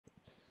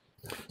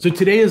So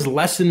today is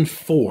lesson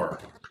 4.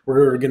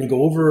 We're going to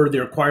go over the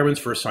requirements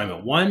for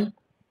assignment 1.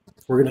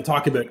 We're going to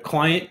talk about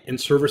client and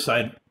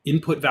server-side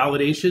input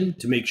validation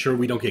to make sure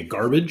we don't get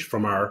garbage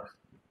from our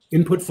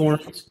input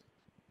forms.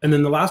 And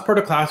then the last part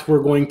of class,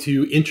 we're going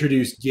to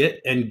introduce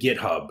Git and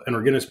GitHub, and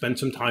we're going to spend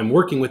some time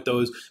working with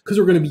those because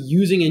we're going to be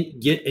using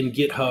Git and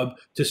GitHub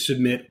to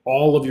submit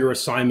all of your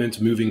assignments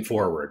moving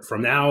forward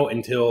from now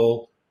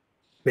until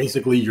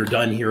basically you're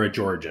done here at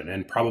Georgian,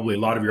 and probably a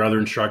lot of your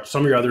other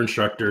some of your other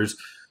instructors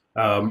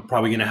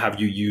probably going to have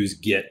you use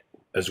Git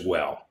as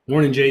well.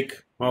 Morning, Jake.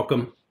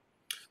 Welcome.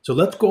 So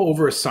let's go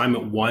over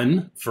assignment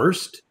 1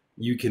 first.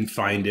 You can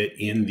find it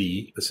in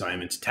the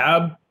assignments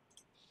tab.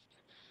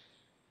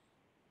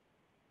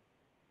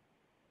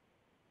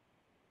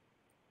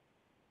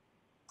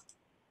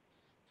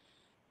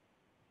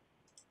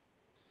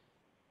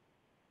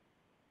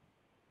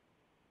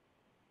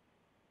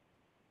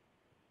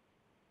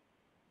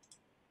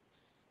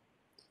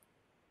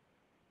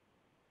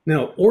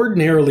 Now,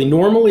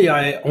 normally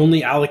I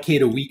only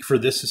allocate a week for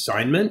this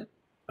assignment.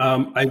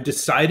 I've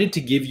decided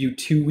to give you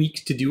 2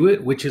 weeks to do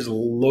it, which is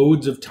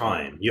loads of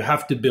time. You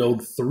have to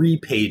build 3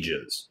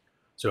 pages.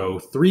 So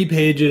 3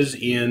 pages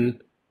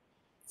in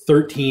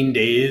 13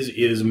 days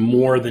is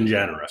more than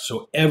generous.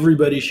 So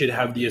everybody should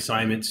have the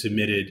assignment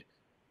submitted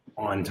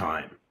on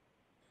time.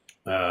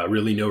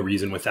 Really no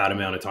reason with that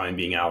amount of time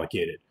being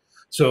allocated.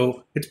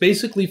 So it's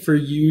basically for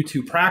you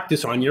to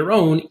practice on your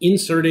own,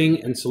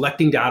 inserting and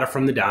selecting data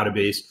from the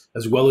database,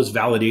 as well as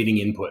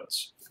validating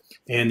inputs.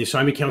 And the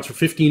assignment counts for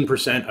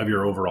 15% of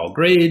your overall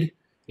grade.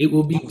 It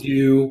will be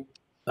due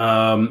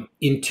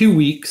in 2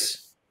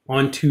 weeks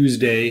on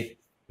Tuesday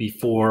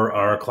before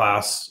our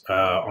class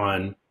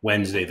on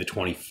Wednesday, the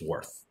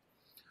 24th.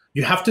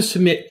 You have to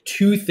submit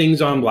 2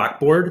 things on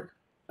Blackboard.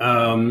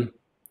 Morning,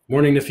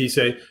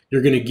 Nafise.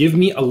 You're going to give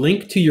me a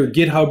link to your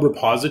GitHub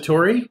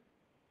repository.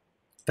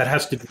 That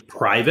has to be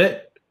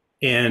private,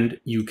 and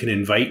you can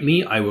invite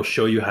me. I will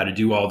show you how to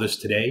do all this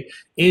today.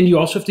 And you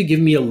also have to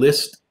give me a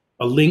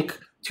link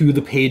to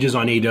the pages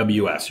on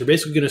AWS. You're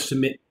basically going to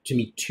submit to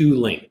me 2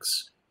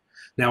 links.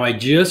 Now, I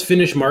just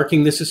finished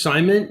marking this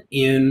assignment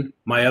in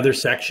my other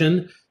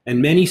section,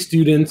 and many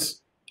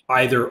students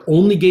either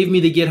only gave me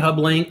the GitHub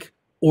link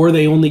or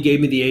they only gave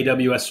me the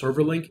AWS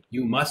server link.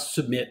 You must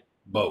submit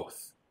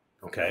both,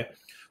 okay?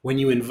 When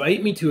you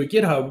invite me to a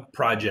GitHub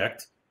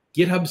project,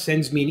 GitHub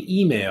sends me an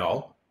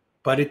email,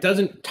 but it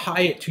doesn't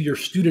tie it to your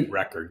student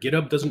record.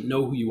 GitHub doesn't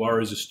know who you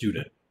are as a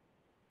student.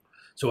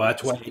 So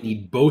that's why you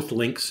need both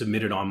links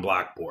submitted on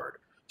Blackboard.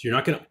 So you're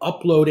not going to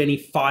upload any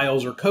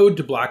files or code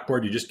to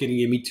Blackboard. You're just going to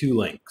give me 2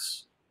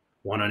 links,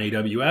 one on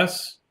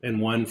AWS and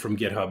one from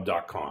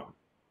github.com.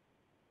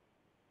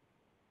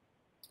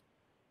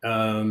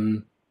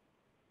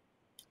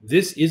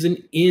 This is an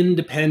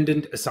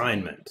independent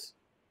assignment.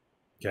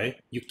 Okay,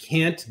 you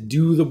can't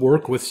do the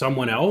work with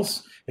someone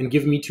else and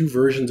give me 2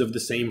 versions of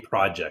the same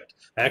project.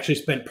 I actually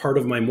spent part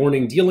of my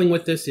morning dealing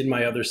with this in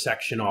my other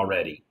section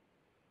already,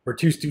 where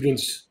 2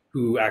 students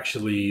who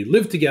actually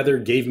live together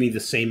gave me the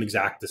same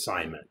exact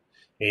assignment.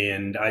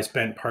 And I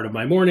spent part of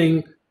my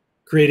morning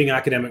creating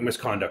academic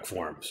misconduct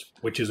forms,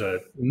 which is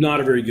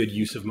not a very good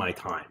use of my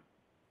time.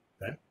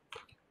 Okay?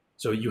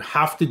 So you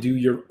have to do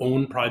your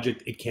own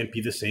project. It can't be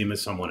the same as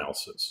someone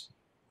else's.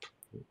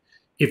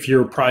 If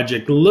your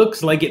project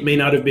looks like it may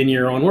not have been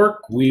your own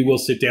work, we will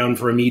sit down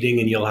for a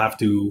meeting and you'll have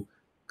to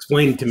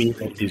explain to me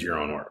that it is your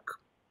own work.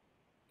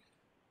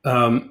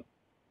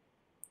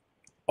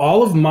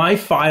 All of my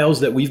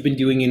files that we've been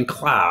doing in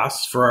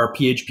class for our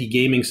PHP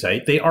gaming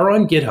site, they are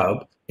on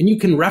GitHub, and you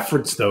can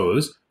reference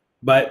those,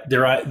 but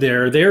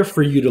they're there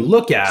for you to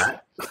look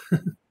at.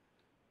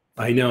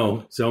 I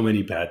know, so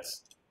many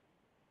pets.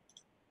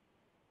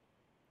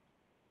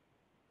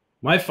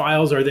 My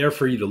files are there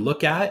for you to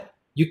look at.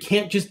 You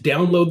can't just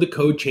download the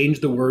code,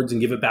 change the words,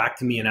 and give it back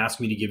to me and ask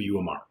me to give you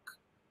a mark.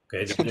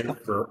 Okay, it's there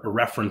for a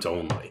reference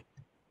only.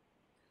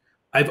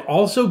 I've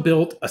also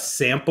built a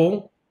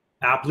sample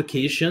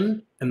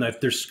application, and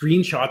if there's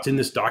screenshots in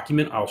this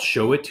document, I'll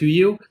show it to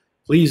you.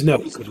 Please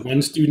note, because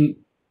one student,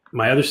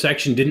 my other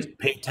section, didn't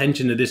pay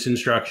attention to this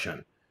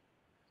instruction.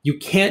 You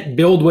can't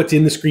build what's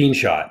in the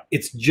screenshot.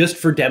 It's just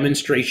for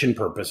demonstration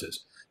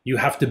purposes. You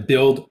have to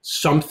build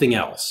something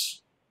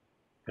else.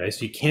 Okay,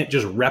 so you can't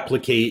just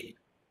replicate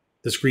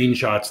the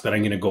screenshots that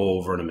I'm going to go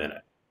over in a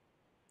minute.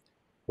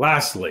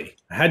 Lastly,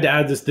 I had to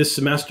add this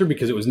semester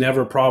because it was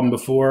never a problem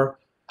before.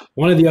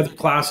 One of the other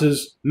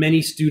classes,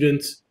 many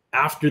students,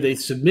 after they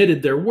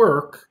submitted their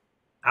work,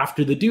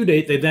 after the due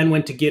date, they then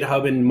went to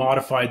GitHub and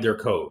modified their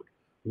code.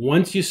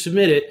 Once you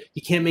submit it,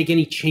 you can't make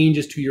any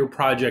changes to your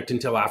project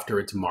until after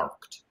it's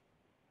marked.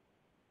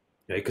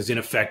 Okay, because in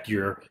effect,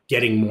 you're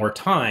getting more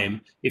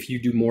time if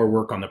you do more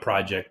work on the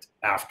project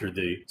after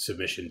the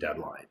submission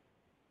deadline.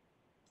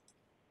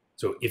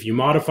 So if you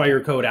modify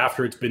your code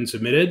after it's been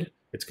submitted,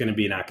 it's going to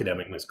be an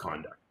academic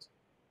misconduct.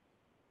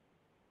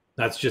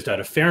 That's just out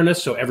of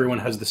fairness, so everyone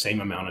has the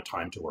same amount of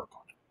time to work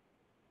on it.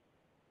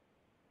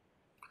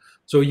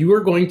 So you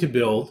are going to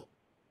build,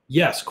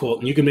 yes,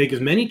 Colton, you can make as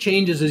many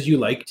changes as you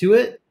like to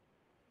it,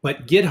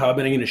 But GitHub,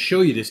 and I'm going to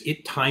show you this,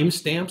 it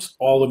timestamps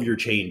all of your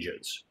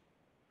changes.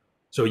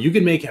 So you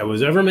can make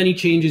however many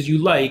changes you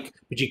like,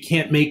 but you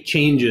can't make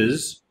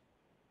changes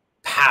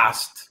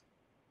past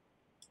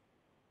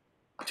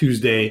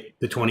Tuesday,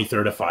 the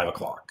 23rd at 5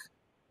 o'clock.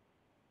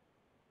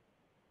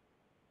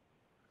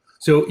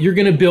 So you're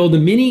going to build a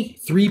mini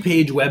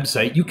 3-page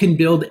website. You can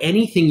build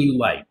anything you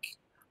like.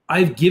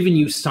 I've given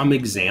you some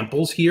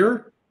examples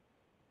here,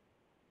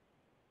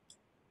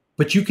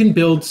 but you can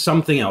build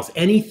something else,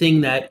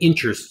 anything that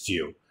interests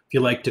you. If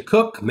you like to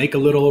cook, make a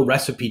little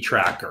recipe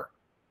tracker.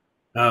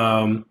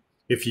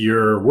 If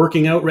you're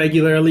working out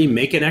regularly,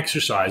 make an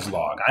exercise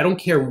log. I don't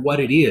care what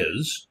it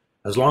is,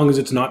 as long as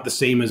it's not the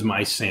same as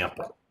my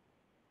sample.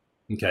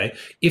 Okay.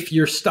 If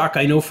you're stuck,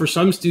 I know for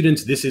some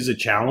students, this is a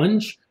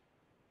challenge.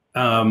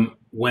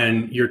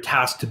 When you're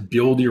tasked to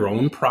build your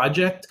own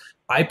project,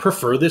 I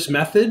prefer this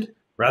method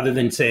rather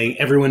than saying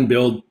everyone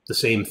build the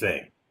same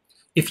thing.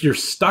 If you're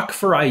stuck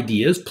for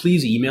ideas,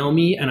 please email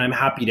me and I'm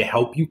happy to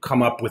help you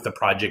come up with a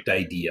project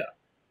idea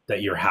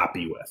that you're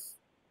happy with.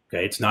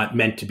 Okay, it's not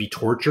meant to be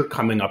torture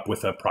coming up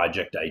with a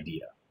project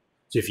idea.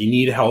 So if you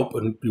need help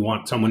and you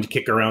want someone to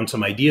kick around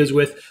some ideas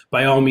with,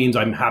 by all means,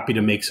 I'm happy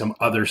to make some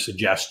other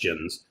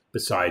suggestions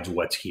besides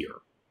what's here.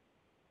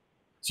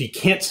 So you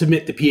can't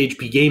submit the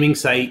PHP gaming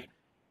site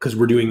because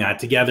we're doing that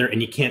together,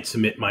 and you can't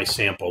submit my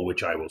sample,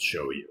 which I will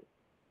show you.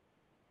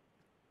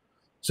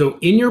 So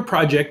in your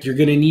project, you're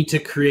going to need to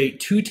create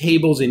 2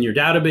 tables in your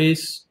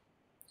database.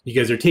 You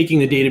guys are taking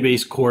the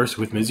database course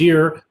with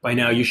Mazir. By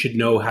now, you should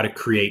know how to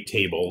create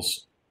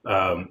tables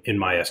in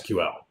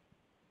MySQL.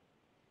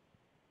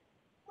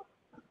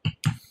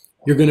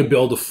 You're going to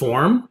build a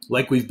form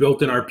like we've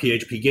built in our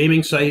PHP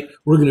gaming site.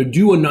 We're going to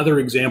do another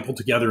example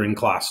together in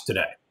class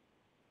today.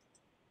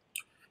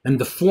 And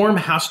the form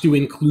has to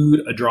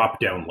include a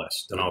drop-down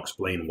list, and I'll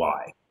explain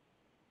why.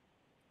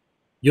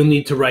 You'll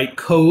need to write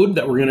code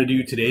that we're going to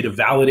do today to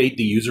validate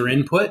the user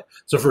input.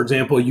 So for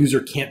example, a user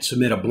can't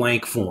submit a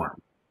blank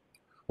form,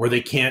 or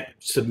they can't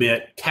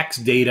submit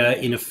text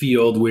data in a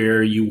field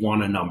where you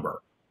want a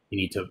number. You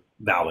need to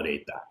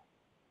validate that.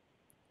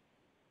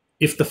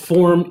 If the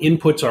form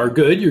inputs are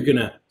good, you're going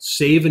to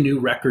save a new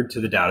record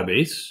to the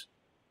database.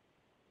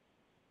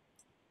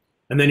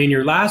 And then in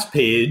your last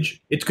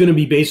page, it's going to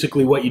be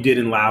basically what you did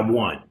in Lab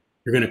 1.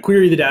 You're going to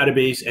query the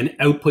database and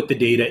output the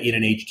data in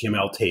an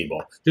HTML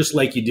table, just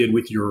like you did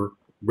with your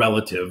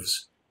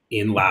relatives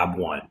in Lab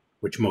 1,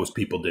 which most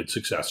people did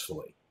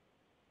successfully.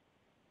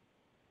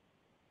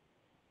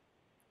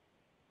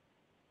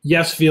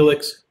 Yes,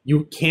 Felix,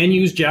 you can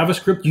use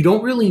JavaScript. You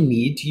don't really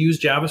need to use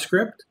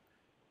JavaScript.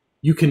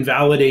 You can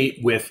validate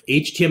with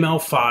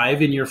HTML5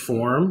 in your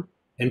form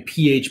and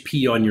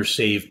PHP on your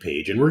save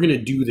page. And we're going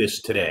to do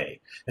this today.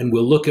 And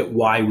we'll look at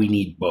why we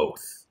need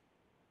both.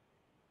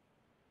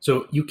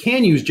 So you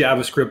can use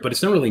JavaScript, but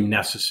it's not really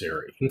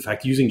necessary. In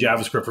fact, using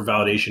JavaScript for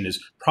validation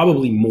is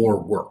probably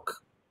more work.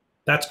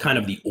 That's kind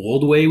of the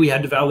old way we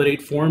had to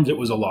validate forms. It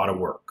was a lot of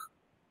work.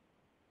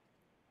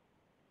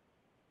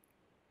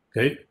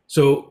 Okay,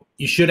 so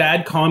you should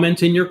add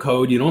comments in your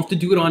code. You don't have to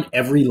do it on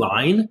every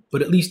line,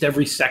 but at least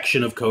every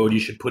section of code, you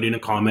should put in a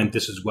comment.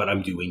 This is what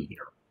I'm doing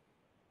here.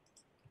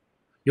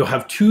 You'll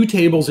have 2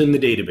 tables in the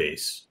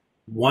database.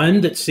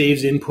 One that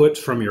saves inputs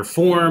from your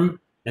form,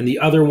 and the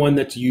other one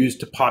that's used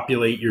to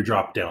populate your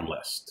drop-down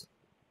list.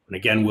 And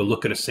again, we'll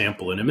look at a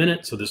sample in a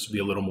minute, so this will be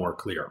a little more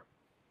clear.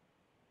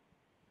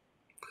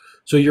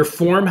 So your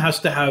form has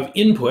to have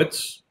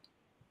inputs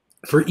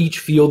for each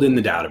field in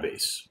the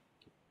database.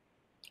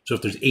 So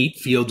if there's 8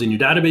 fields in your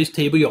database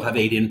table, you'll have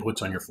 8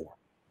 inputs on your form.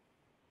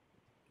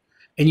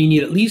 And you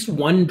need at least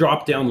one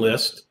drop-down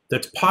list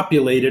that's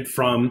populated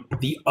from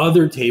the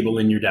other table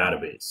in your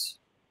database.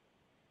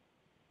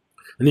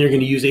 And then you're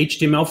going to use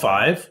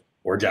HTML5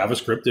 or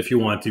JavaScript if you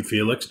want to,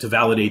 Felix, to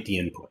validate the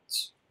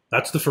inputs.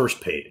 That's the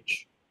first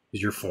page,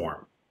 is your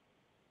form.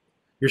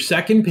 Your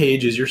second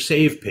page is your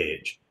save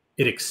page.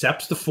 It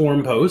accepts the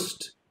form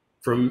post,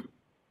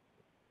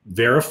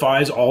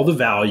 verifies all the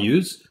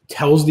values,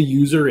 tells the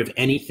user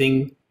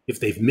if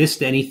they've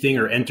missed anything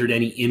or entered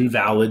any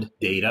invalid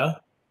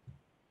data.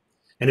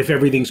 And if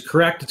everything's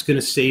correct, it's going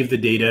to save the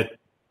data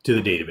to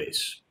the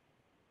database.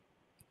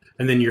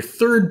 And then your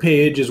third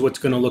page is what's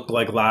going to look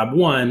like Lab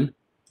 1.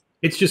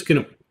 It's just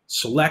going to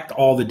select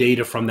all the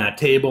data from that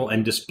table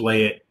and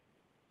display it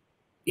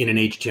in an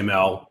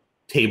HTML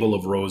table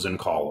of rows and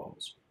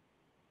columns.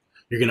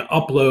 You're going to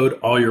upload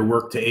all your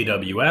work to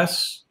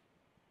AWS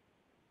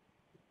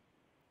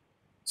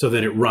so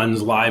that it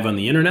runs live on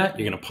the internet.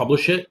 You're going to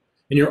publish it.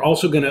 And you're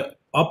also going to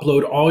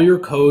upload all your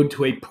code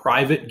to a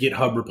private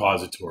GitHub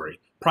repository.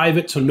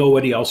 Private so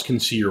nobody else can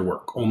see your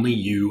work, only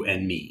you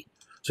and me.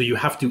 So you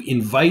have to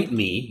invite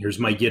me. Here's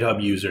my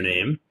GitHub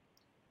username,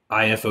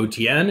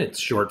 IFOTN. It's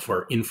short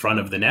for in front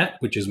of the net,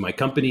 which is my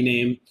company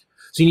name.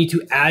 So you need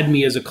to add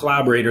me as a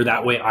collaborator.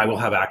 That way I will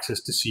have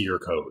access to see your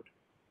code.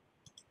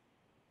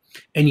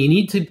 And you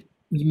need to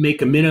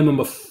make a minimum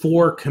of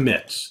 4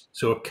 commits.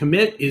 So a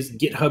commit is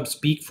GitHub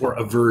speak for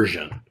a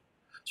version.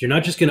 So you're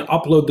not just going to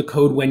upload the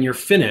code when you're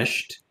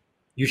finished.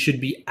 you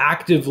should be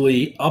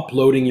actively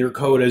uploading your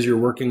code as you're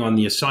working on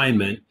the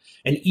assignment,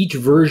 and each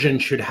version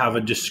should have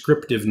a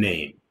descriptive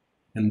name.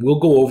 And we'll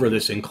go over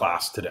this in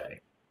class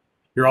today.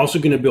 You're also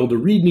going to build a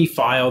README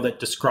file that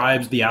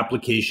describes the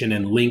application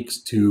and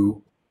links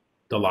to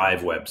the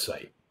live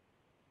website.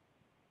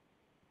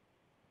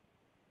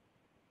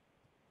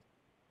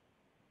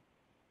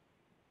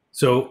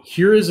 So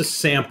here is a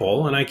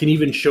sample, and I can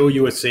even show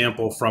you a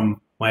sample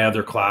from my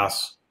other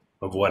class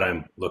of what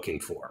I'm looking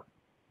for.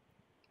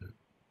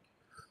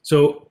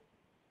 So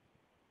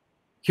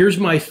here's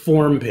my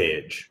form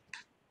page.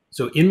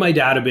 So in my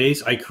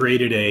database, I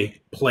created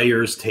a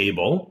players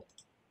table,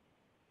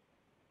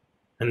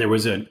 and there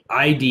was an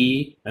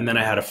ID, and then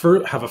I had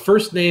have a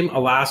first name, a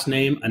last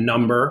name, a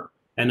number,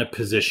 and a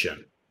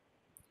position.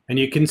 And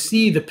you can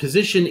see the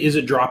position is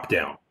a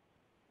dropdown.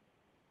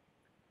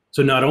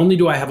 So not only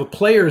do I have a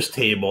players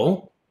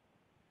table,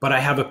 but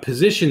I have a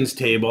positions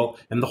table,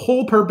 and the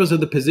whole purpose of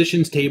the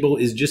positions table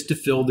is just to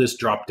fill this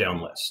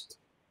drop-down list.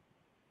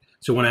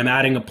 So when I'm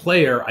adding a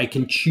player, I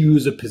can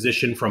choose a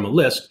position from a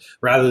list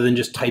rather than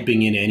just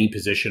typing in any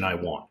position I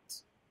want.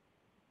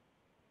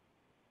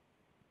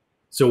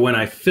 So when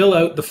I fill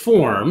out the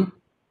form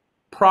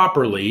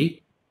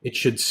properly, it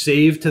should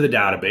save to the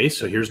database.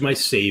 So here's my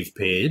save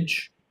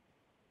page.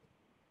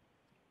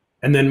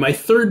 And then my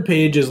third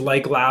page is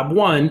like Lab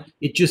 1.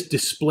 It just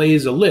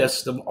displays a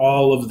list of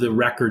all of the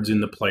records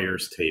in the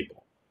players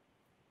table.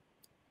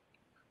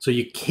 So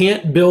you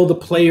can't build a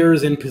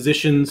players and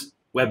positions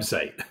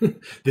website.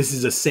 This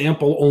is a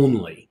sample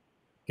only.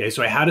 Okay,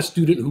 so I had a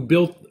student who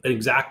built an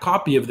exact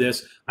copy of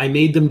this. I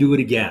made them do it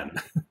again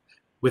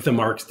with a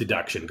marks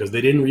deduction because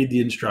they didn't read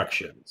the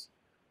instructions.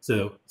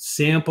 So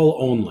sample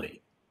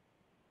only.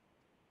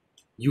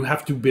 You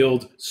have to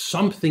build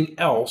something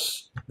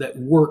else that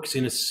works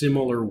in a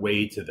similar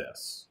way to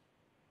this.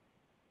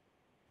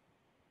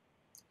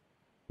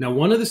 Now,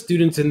 one of the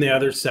students in the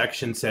other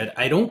section said,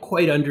 I don't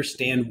quite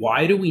understand,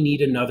 why do we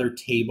need another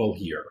table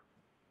here?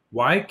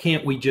 Why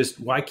can't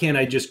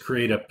I just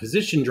create a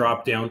position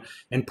dropdown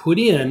and put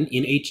in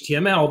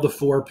HTML the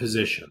 4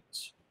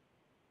 positions?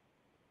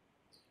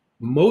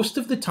 Most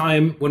of the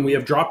time when we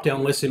have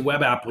dropdown lists in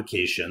web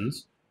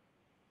applications,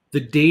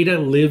 the data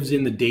lives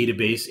in the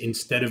database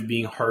instead of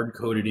being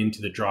hard-coded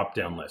into the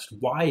drop-down list.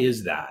 Why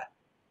is that?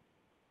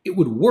 It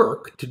would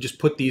work to just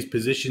put these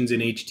positions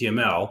in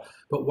HTML,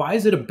 but why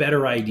is it a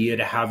better idea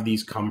to have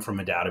these come from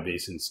a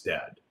database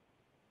instead?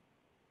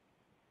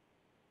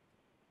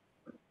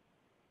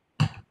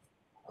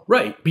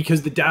 Right,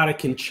 because the data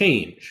can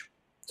change.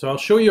 So I'll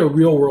show you a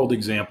real-world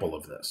example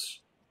of this.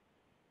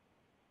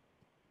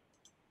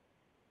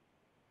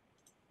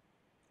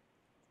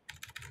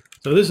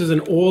 So this is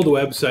an old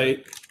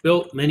website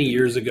built many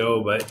years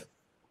ago, but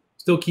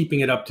still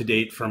keeping it up to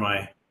date for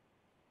my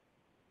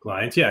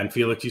clients. Yeah, and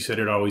Felix, you said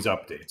it always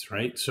updates,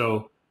 right?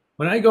 So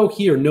when I go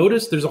here,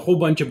 notice there's a whole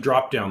bunch of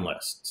drop-down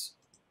lists.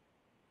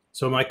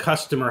 So my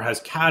customer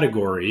has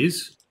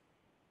categories,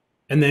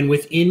 and then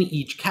within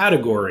each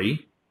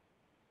category,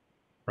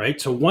 right?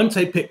 So once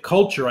I pick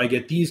culture, I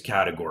get these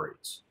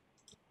categories.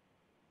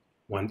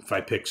 If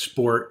I pick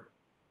sport,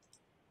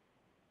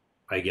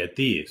 I get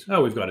these.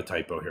 Oh, we've got a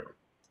typo here.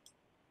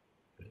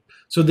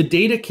 So the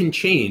data can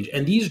change,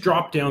 and these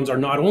drop-downs are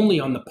not only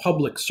on the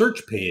public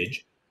search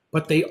page,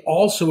 but they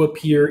also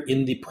appear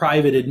in the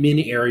private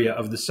admin area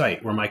of the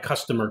site where my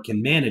customer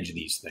can manage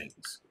these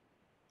things.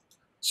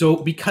 So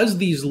because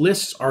these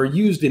lists are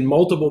used in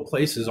multiple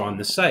places on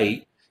the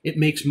site, it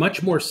makes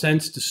much more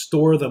sense to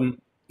store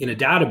them in a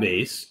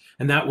database,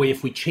 and that way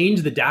if we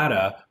change the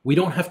data, we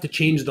don't have to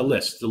change the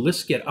lists. The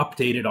lists get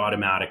updated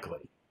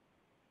automatically.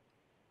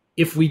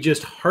 If we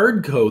just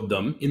hard code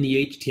them in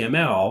the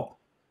HTML,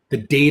 the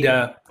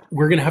data,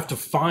 we're going to have to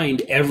find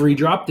every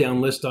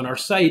drop-down list on our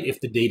site if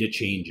the data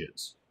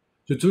changes.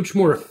 So it's much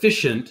more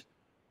efficient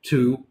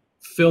to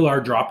fill our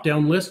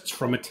drop-down lists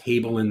from a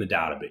table in the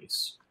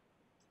database.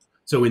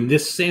 So in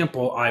this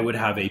sample, I would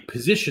have a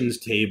positions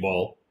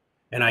table,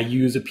 and I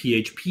use a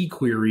PHP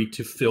query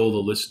to fill the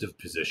list of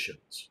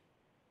positions.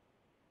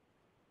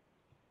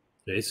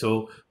 Okay,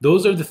 so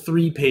those are the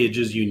 3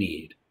 pages you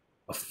need: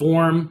 a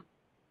form,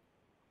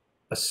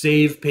 a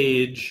save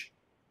page,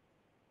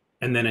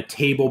 and then a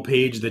table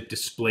page that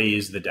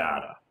displays the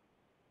data.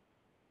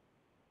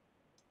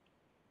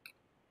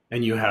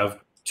 And you have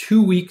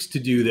 2 weeks to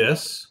do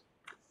this.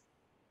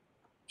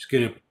 Just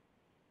going to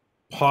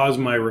pause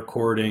my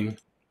recording.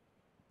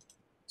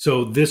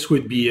 So this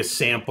would be a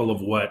sample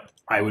of what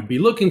I would be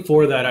looking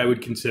for that I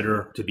would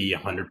consider to be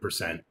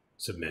 100%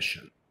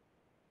 submission.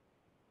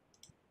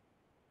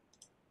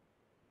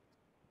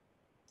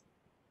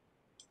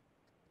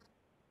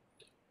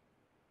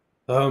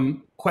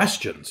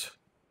 Questions?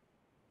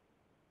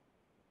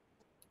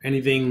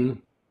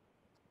 Anything?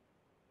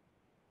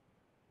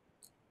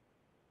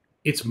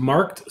 It's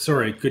marked.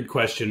 Sorry, good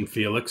question,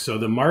 Felix. So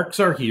the marks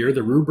are here.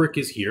 The rubric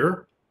is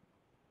here.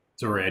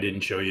 Sorry, I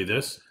didn't show you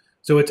this.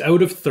 So it's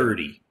out of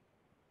 30.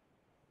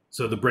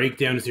 So the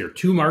breakdown is here.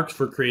 2 marks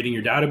for creating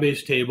your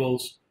database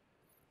tables,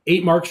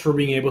 8 marks for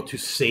being able to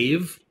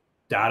save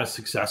data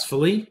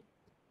successfully,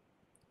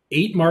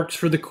 8 marks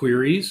for the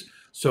queries.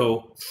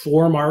 So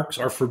 4 marks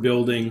are for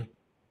building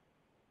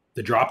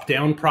the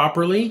drop-down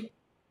properly,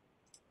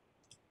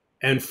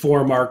 and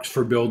 4 marks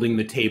for building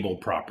the table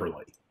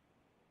properly.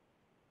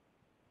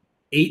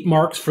 8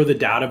 marks for the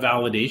data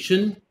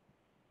validation,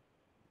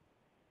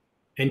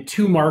 and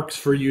 2 marks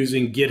for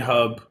using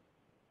GitHub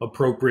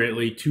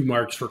appropriately, 2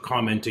 marks for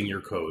commenting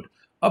your code.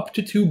 Up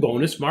to 2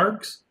 bonus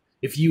marks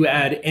if you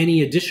add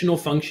any additional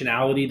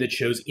functionality that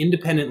shows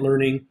independent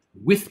learning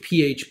with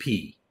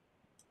PHP.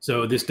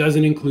 So this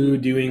doesn't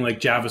include doing like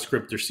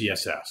JavaScript or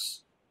CSS.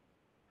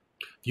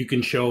 If you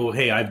can show,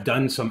 hey, I've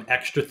done some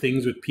extra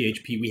things with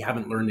PHP we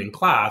haven't learned in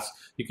class,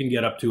 you can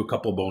get up to a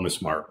couple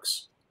bonus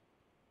marks.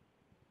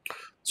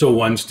 So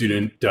one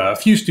student, a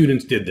few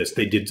students did this.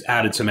 They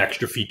added some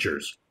extra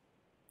features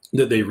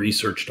that they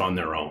researched on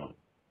their own.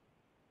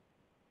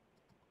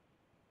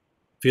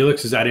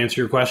 Felix, does that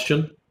answer your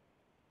question?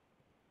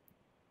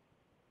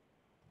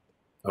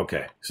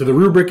 Okay, so the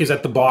rubric is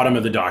at the bottom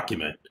of the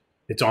document.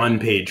 It's on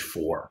page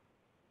 4.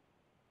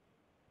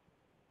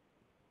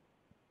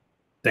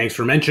 Thanks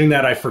for mentioning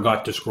that. I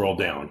forgot to scroll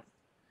down.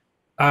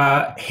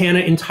 Hannah,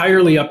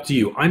 entirely up to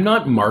you. I'm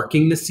not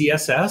marking the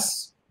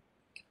CSS,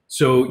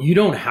 so you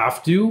don't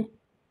have to.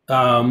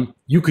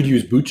 You could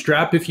use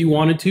Bootstrap if you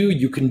wanted to.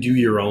 You can do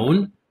your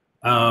own.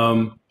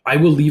 I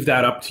will leave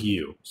that up to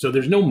you. So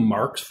there's no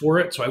marks for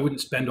it, so I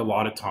wouldn't spend a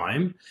lot of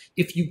time.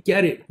 If you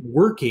get it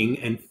working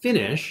and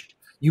finished,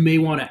 you may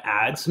want to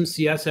add some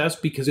CSS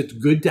because it's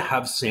good to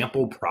have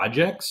sample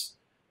projects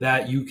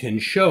that you can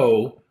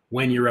show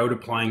when you're out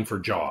applying for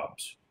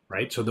jobs,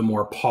 right? So the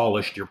more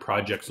polished your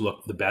projects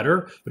look, the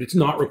better, but it's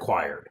not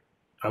required.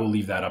 I will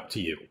leave that up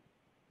to you.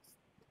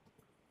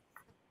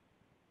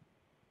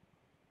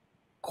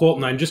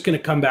 Colton, I'm just going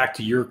to come back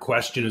to your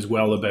question as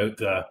well about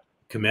the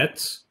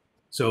commits.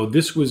 So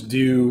this was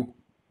due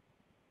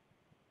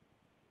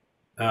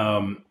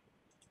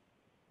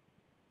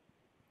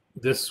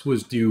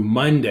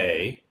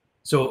Monday.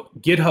 So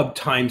GitHub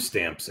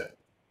timestamps it,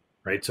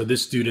 right? So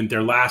this student,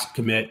 their last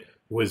commit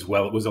was,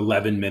 well, it was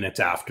 11 minutes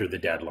after the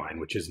deadline,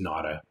 which is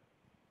not a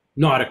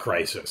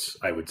crisis,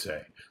 I would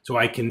say. So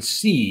I can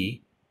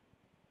see,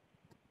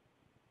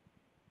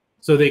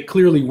 so they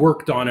clearly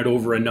worked on it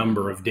over a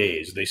number of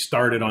days. They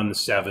started on the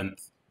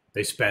 7th.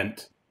 They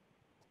spent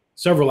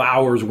several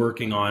hours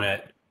working on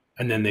it,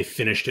 and then they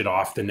finished it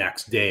off the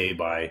next day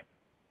by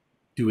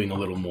doing a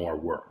little more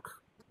work.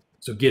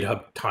 So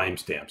GitHub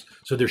timestamps.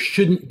 So there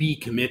shouldn't be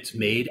commits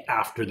made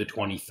after the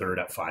 23rd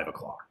at 5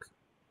 o'clock,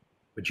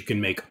 but you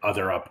can make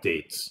other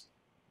updates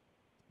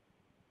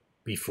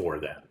before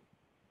then.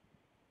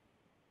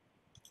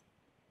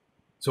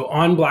 So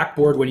on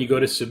Blackboard, when you go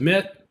to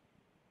submit,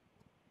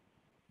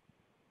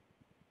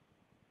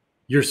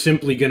 you're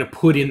simply going to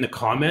put in the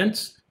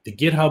comments, the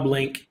GitHub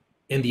link,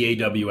 and the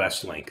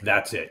AWS link.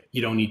 That's it.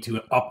 You don't need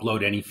to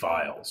upload any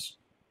files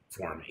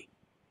for me.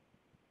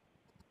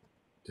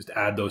 Just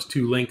add those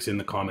 2 links in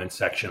the comments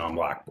section on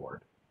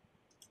Blackboard.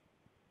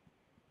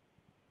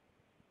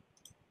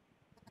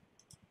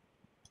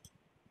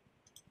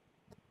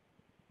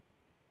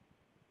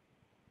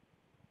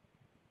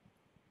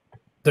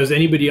 Does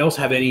anybody else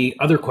have any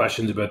other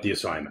questions about the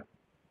assignment?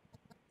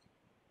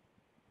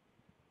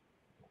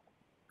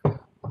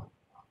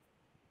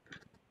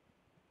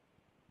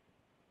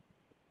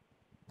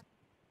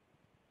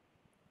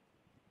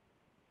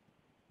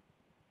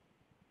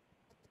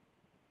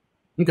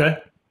 Okay.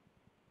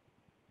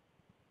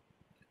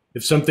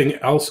 If something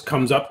else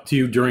comes up to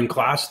you during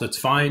class, that's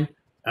fine.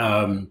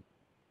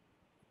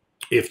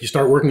 If you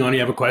start working on it, you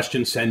have a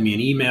question, send me an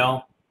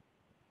email.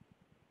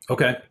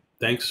 Okay,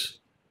 thanks.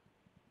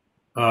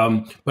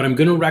 But I'm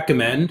going to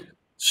recommend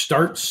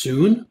start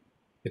soon.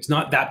 It's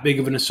not that big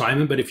of an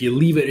assignment, but if you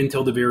leave it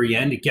until the very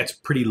end, it gets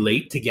pretty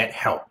late to get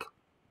help.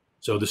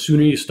 So the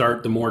sooner you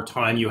start, the more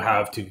time you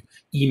have to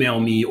email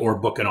me or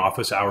book an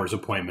office hours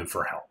appointment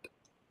for help.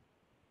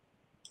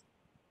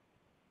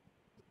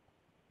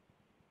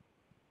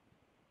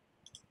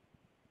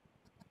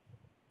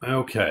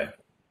 Okay.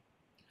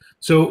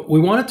 So we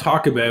want to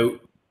talk about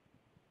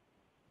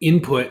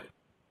input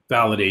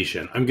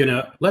validation.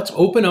 Let's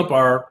open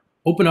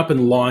up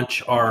and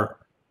launch our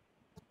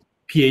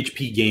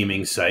PHP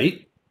gaming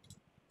site.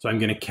 So I'm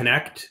going to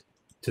connect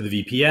to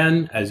the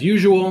VPN as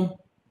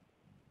usual.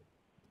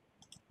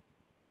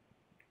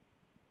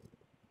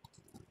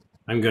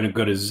 I'm going to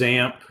go to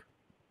XAMPP.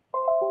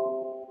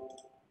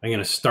 I'm going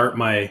to start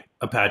my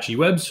Apache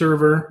web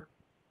server.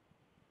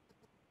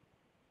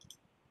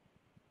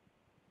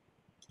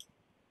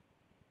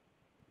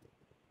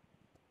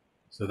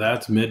 So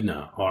that's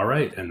Midna. All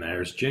right, and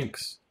there's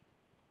Jinx.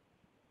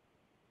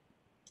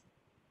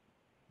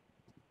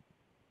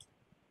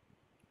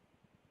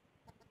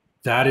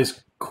 That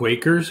is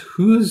Quakers.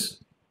 Whose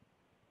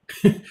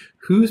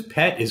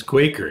pet is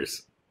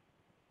Quakers?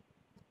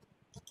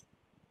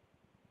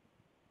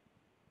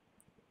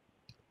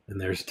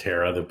 And there's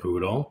Tara the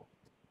poodle.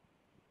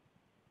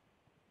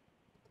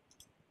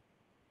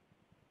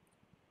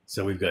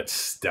 So we've got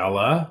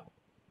Stella,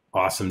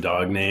 awesome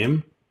dog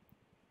name.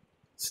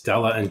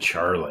 Stella and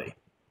Charlie.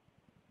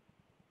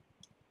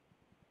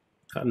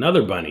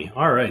 Another bunny.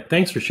 All right.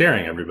 Thanks for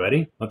sharing,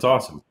 everybody. That's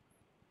awesome.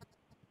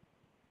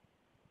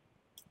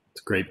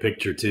 It's a great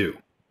picture, too.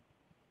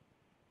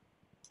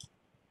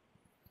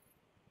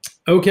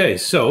 Okay,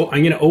 so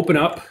I'm going to open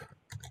up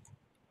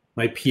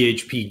my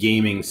PHP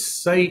gaming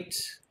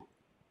site.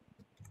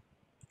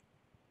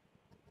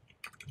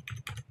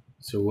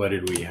 So what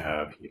did we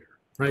have here?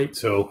 Right,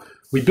 so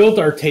we built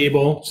our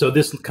table. So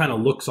this kind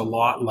of looks a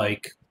lot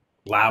like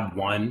Lab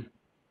 1,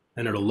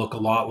 and it'll look a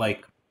lot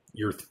like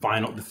your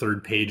the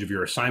third page of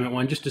your assignment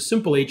one. Just a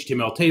simple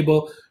HTML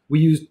table. We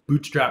used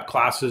Bootstrap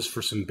classes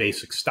for some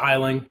basic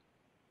styling.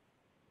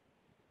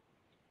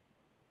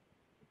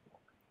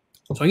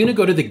 So I'm going to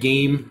go to the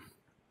game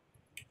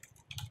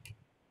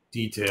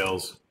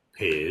details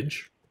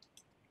page.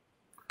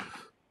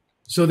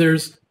 So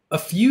there's a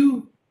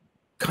few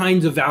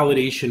kinds of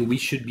validation we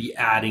should be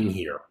adding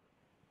here.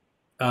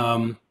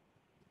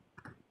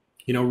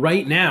 You know,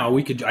 right now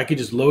I could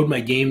just load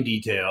my game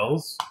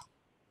details.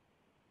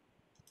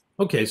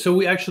 Okay, so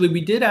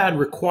we did add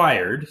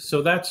required,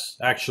 so that's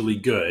actually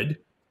good.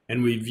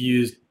 And we've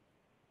used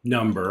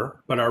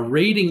number, but our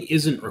rating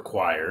isn't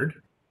required.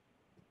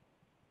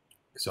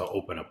 So I'll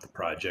open up the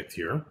project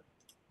here.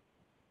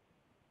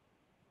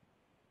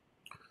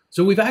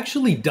 So we've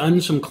actually done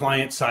some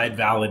client-side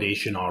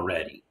validation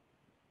already.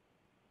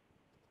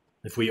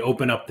 If we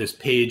open up this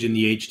page in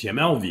the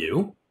HTML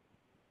view,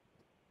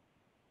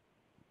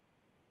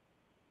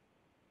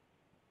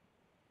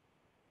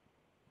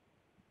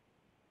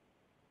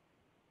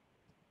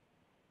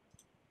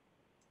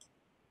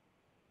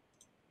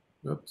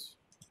 oops,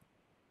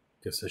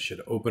 guess I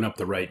should open up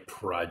the right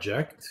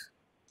project.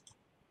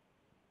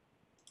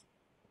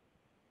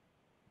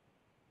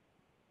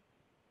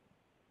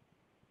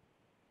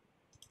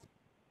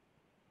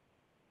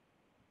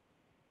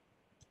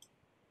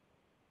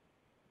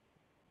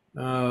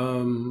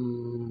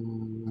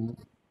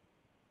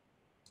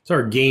 So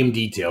our game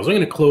details. I'm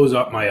going to close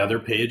up my other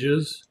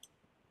pages.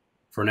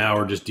 For now,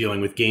 we're just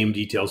dealing with game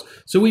details.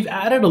 So we've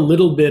added a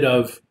little bit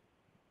of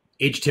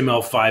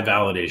HTML5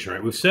 validation,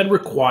 right? We've said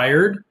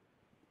required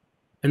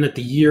and that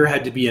the year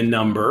had to be a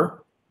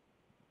number.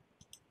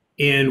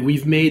 And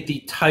we've made the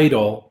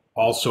title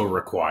also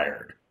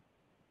required.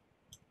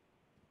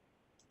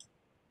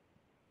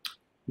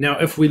 Now,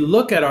 if we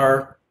look at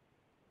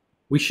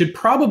we should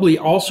probably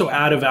also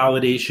add a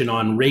validation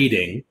on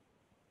rating,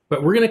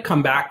 but we're going to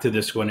come back to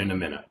this one in a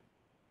minute.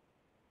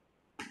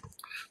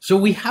 So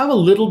we have a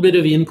little bit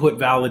of input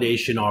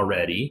validation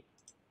already.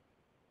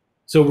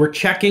 So we're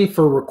checking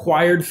for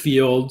required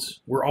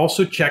fields. We're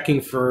also checking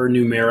for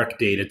numeric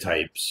data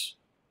types.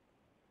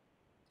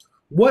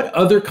 What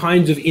other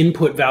kinds of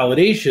input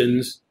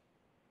validations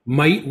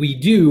might we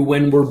do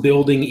when we're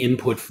building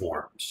input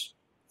forms?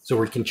 So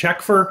we can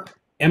check for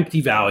empty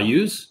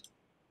values.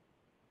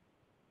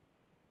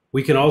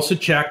 We can also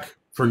check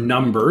for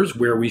numbers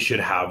where we should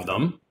have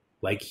them,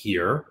 like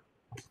here.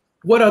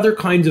 What other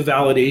kinds of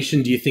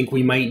validation do you think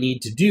we might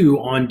need to do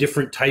on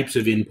different types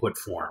of input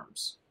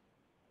forms?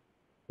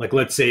 Like,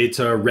 let's say it's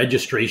a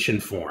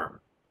registration form.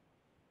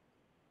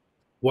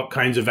 What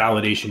kinds of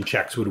validation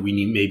checks would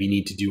we maybe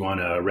need to do on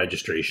a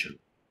registration?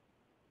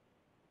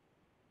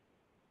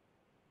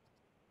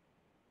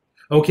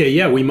 Okay,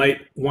 yeah, we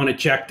might want to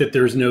check that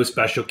there's no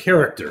special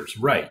characters,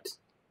 right?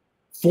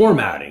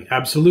 Formatting,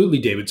 absolutely,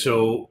 David.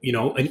 So, you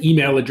know, an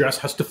email address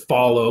has to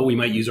follow. We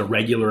might use a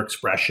regular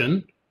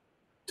expression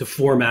to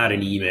format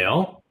an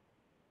email.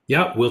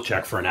 Yeah, we'll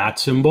check for an @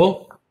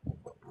 symbol.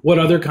 What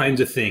other kinds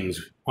of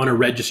things on a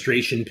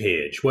registration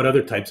page? What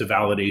other types of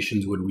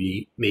validations would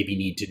we maybe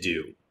need to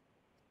do?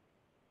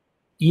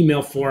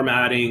 Email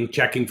formatting,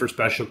 checking for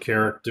special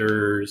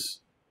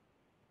characters.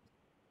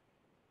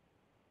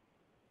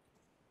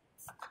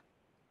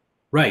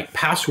 Right,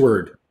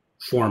 password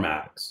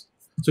formats.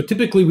 So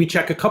typically we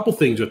check a couple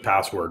things with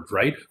passwords,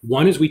 right?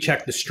 One is we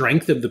check the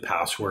strength of the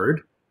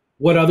password.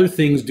 What other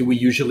things do we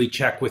usually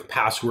check with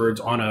passwords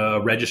on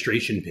a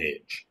registration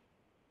page?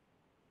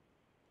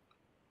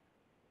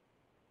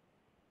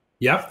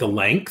 Yep, the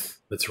length,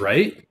 that's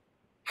right.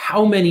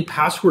 How many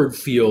password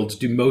fields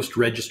do most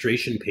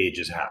registration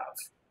pages have?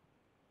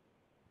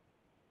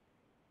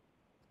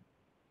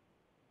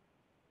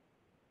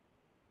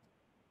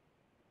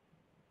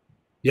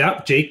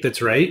 Yeah, Jake,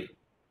 that's right.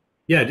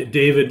 Yeah,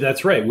 David,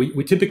 that's right.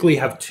 We typically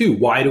have 2.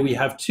 Why do we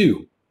have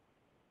 2?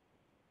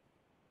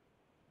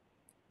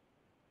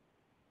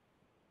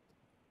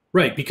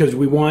 Right, because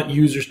we want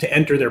users to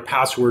enter their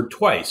password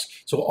twice.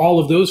 So all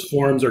of those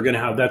forms are going to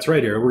have, that's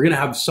right, Eric, we're going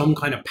to have some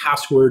kind of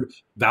password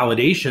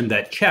validation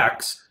that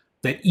checks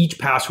that each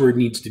password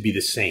needs to be the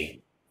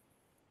same,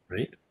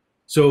 right?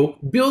 So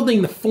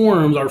building the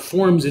forms, our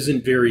forms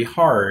isn't very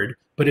hard,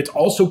 but it's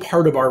also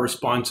part of our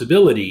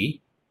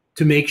responsibility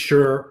to make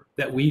sure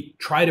that we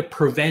try to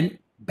prevent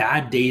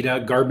bad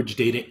data, garbage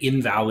data,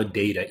 invalid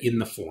data in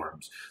the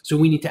forms. So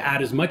we need to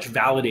add as much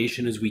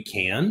validation as we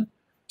can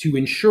to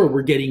ensure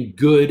we're getting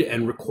good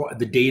and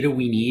the data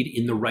we need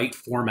in the right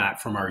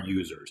format from our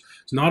users.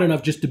 It's not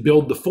enough just to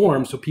build the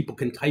form so people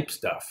can type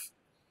stuff.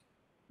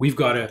 We've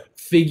got to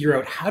figure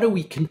out how do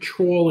we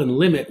control and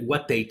limit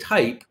what they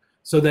type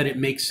so that it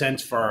makes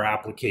sense for our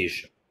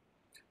application,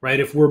 right?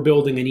 If we're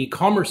building an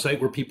e-commerce site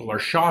where people are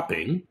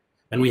shopping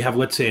and we have,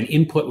 let's say, an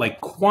input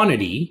like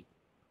quantity,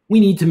 we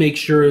need to make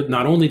sure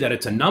not only that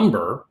it's a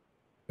number,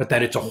 but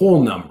that it's a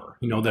whole number.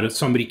 You know, that if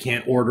somebody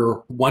can't order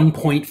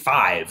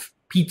 1.5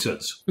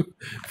 pizzas,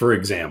 for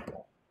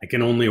example, they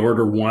can only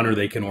order one or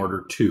they can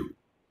order two.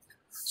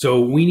 So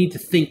we need to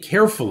think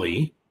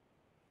carefully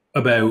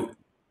about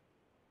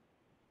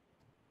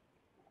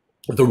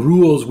the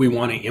rules we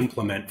want to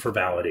implement for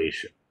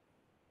validation.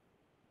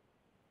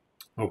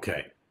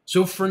 Okay,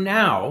 so for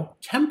now,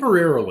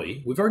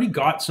 temporarily, we've already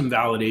got some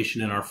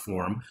validation in our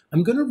form.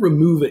 I'm going to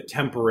remove it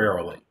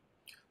temporarily.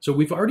 So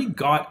we've already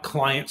got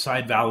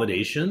client-side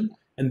validation,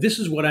 and this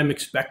is what I'm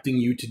expecting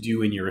you to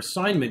do in your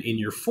assignment, in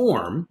your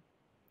form.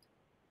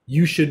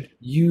 You should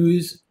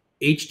use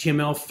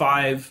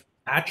HTML5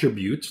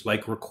 attributes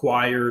like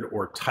required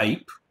or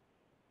type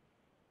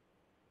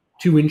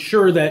to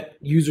ensure that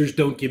users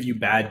don't give you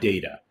bad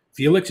data.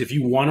 Felix, if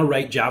you want to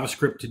write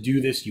JavaScript to do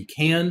this, you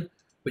can,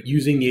 but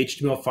using the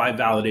HTML5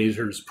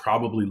 validator is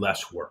probably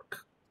less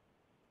work.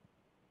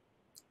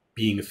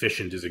 Being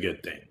efficient is a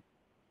good thing.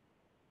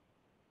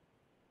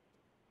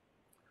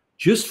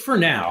 Just for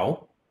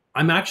now,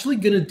 I'm actually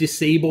going to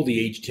disable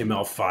the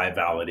HTML5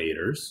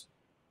 validators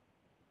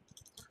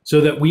so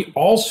that we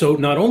also,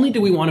 not only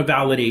do we want to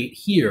validate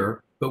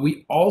here, but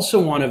we also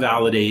want to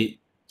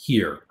validate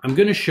here. I'm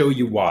going to show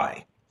you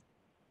why.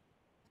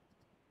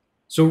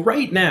 So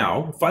right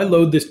now, if I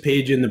load this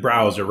page in the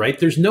browser, right,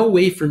 there's no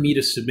way for me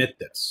to submit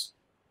this.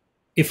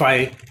 If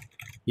I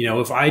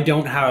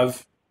don't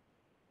have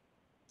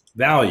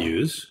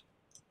values,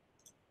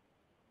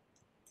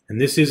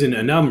 and this isn't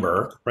a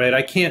number, right,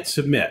 I can't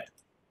submit.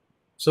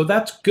 So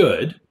that's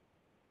good.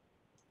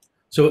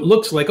 So it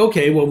looks like,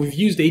 okay, well, we've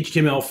used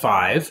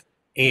HTML5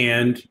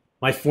 and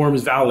my form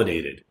is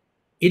validated.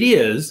 It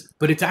is,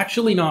 but it's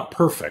actually not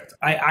perfect.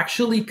 I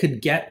actually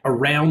could get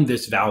around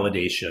this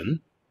validation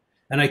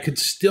and I could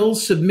still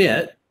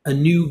submit a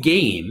new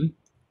game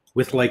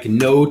with like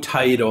no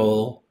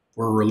title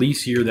or a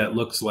release year that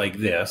looks like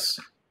this.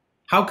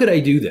 How could I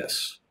do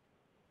this?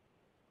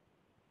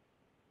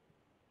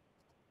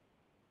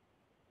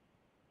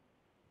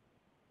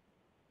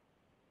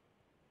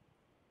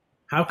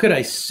 How could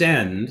I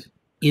send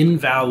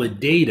invalid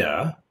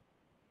data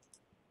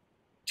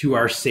to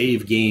our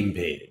save game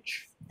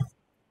page?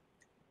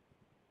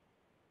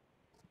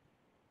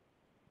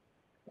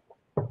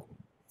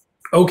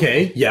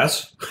 Okay,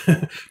 yes,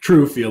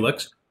 true,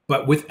 Felix,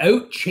 but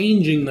without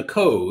changing the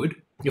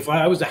code, if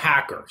I was a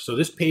hacker, so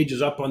this page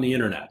is up on the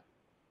internet.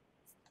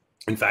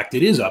 In fact,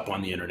 it is up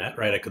on the internet,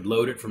 right? I could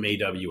load it from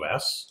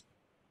AWS.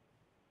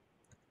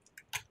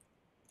 I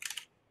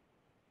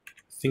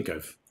think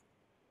I've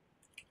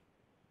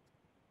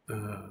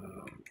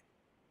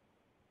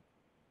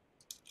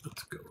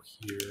let's go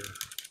here.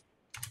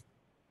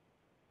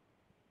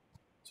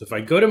 So if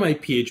I go to my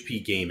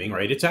PHP gaming,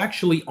 right, it's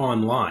actually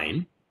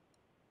online.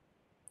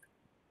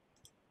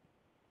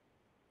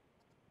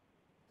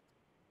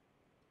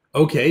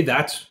 Okay,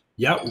 that's,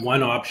 yeah,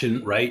 one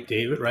option, right,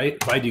 David, right?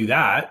 If I do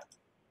that,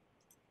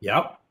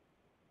 yep.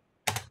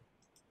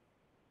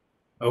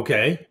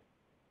 Okay.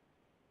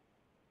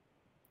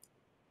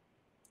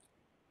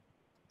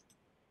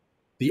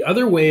 The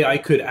other way I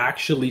could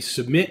actually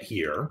submit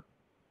here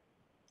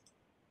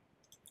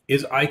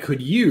is I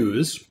could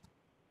use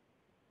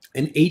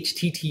an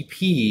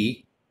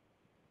HTTP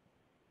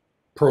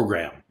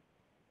program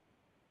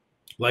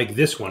like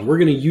this one. We're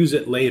going to use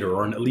it later,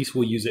 or at least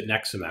we'll use it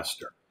next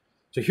semester.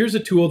 So here's a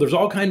tool. There's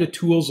all kinds of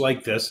tools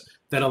like this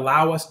that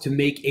allow us to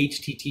make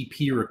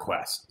HTTP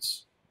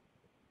requests.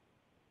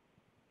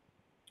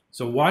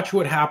 So watch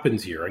what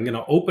happens here. I'm going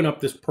to open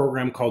up this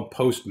program called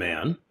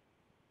Postman.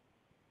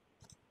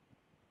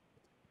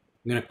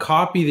 I'm going to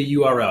copy the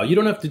URL. You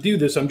don't have to do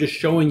this. I'm just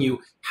showing you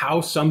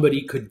how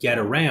somebody could get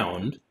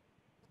around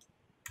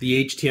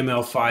the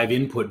HTML5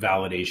 input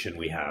validation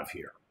we have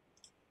here.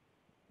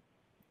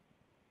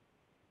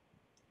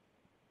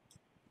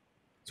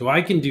 So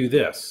I can do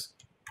this.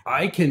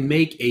 I can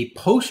make a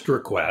post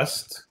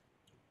request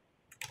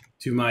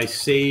to my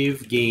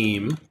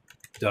savegame.php.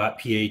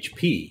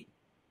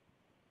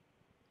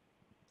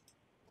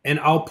 And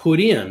I'll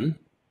put in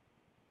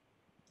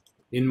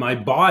my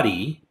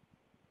body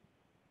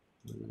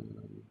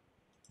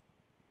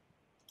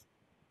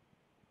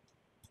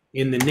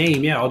in the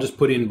name, yeah, I'll just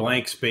put in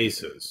blank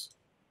spaces.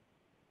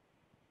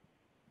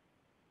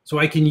 So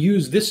I can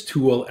use this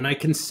tool and I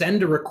can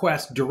send a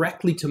request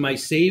directly to my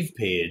save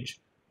page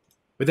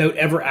without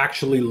ever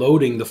actually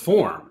loading the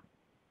form.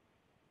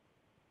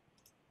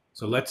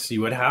 So let's see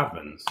what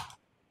happens.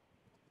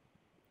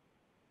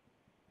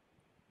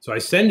 So I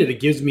send it, it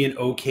gives me an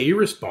okay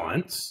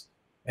response,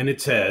 and it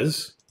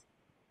says,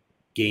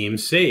 game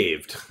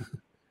saved.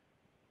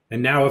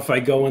 And now if I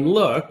go and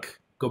look,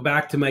 go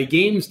back to my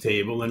games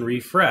table and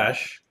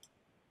refresh.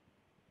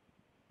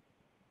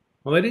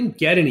 Well, I didn't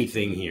get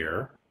anything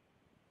here,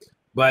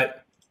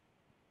 but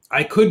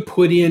I could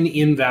put in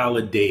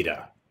invalid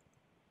data.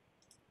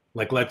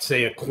 Like, let's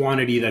say a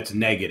quantity that's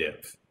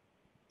negative.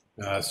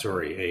 Not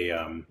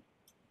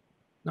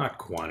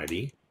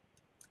quantity.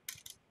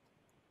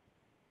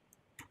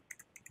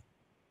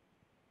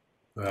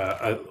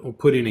 I'll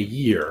put in a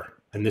year,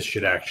 and this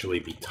should actually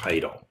be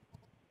title.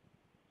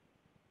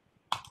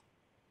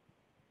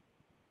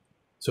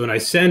 So when I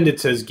send, it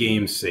says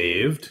game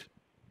saved.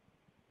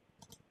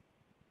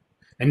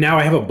 And now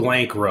I have a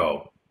blank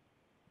row.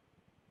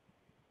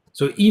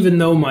 So even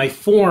though my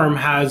form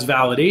has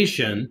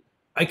validation,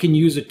 I can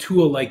use a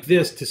tool like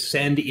this to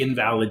send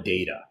invalid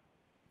data.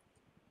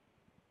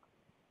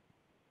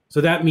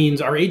 So that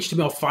means our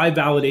HTML5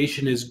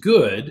 validation is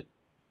good,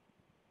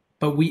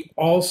 but we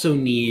also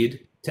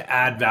need to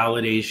add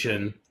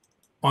validation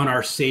on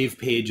our save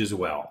page as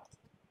well.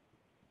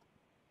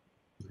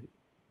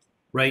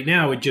 Right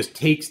now, it just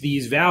takes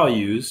these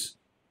values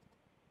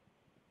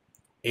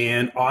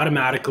and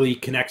automatically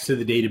connects to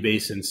the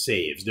database and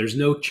saves. There's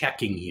no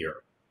checking here.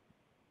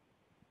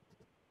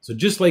 So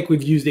just like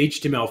we've used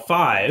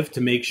HTML5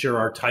 to make sure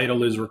our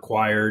title is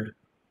required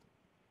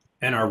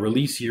and our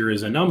release year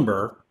is a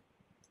number,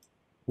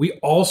 we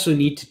also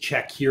need to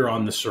check here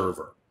on the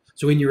server.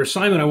 So in your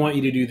assignment, I want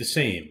you to do the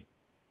same.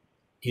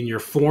 In your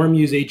form,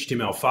 use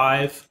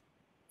HTML5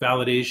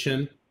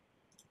 validation.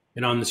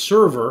 And on the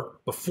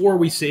server, before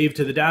we save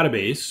to the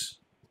database,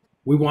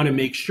 we want to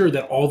make sure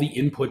that all the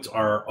inputs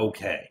are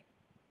okay,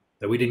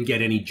 that we didn't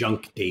get any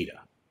junk data.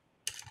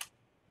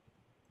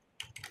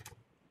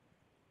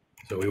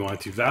 So we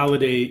want to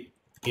validate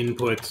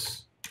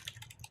inputs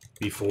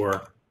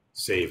before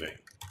saving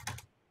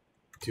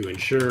to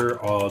ensure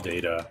all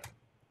data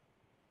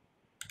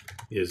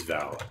is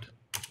valid.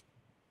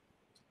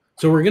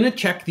 So we're going to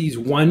check these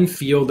one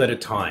field at a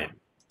time.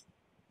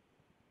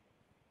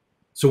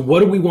 So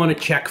what do we want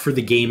to check for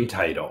the game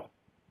title?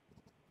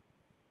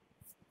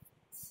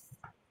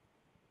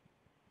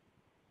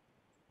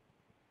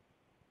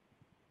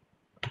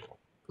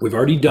 We've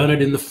already done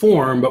it in the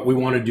form, but we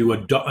want to do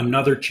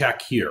another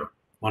check here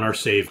on our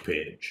save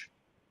page.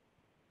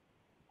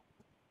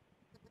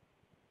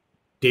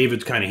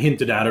 David's kind of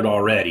hinted at it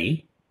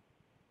already.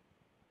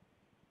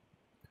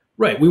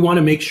 Right, we want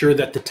to make sure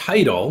that the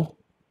title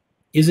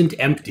isn't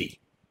empty.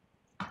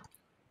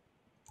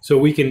 So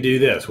we can do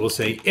this. We'll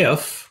say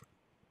if,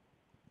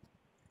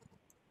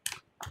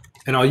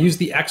 and I'll use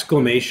the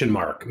exclamation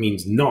mark,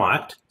 means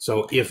not.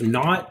 So if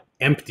not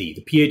empty,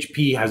 the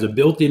PHP has a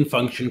built-in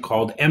function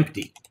called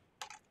empty.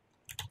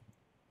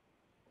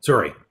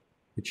 Sorry,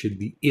 it should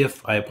be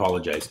if, I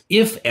apologize.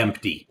 If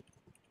empty.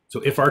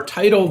 So if our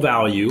title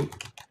value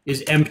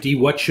is empty,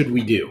 what should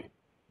we do?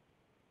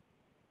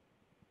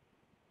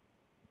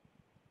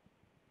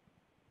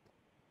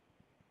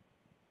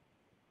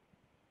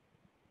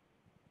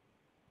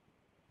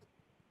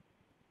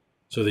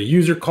 So the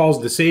user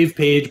calls the save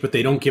page, but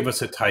they don't give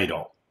us a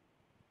title.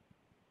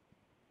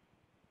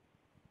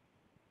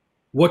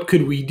 What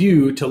could we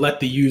do to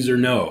let the user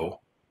know?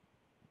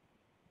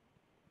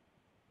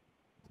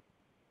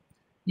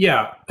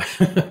 Yeah,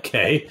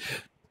 okay.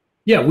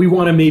 Yeah, we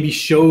want to maybe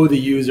show the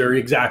user,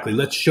 exactly.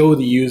 Let's show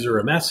the user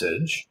a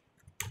message.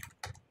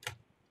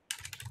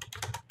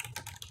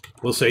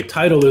 We'll say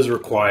title is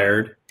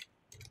required,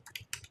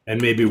 and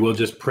maybe we'll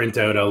just print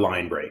out a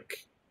line break.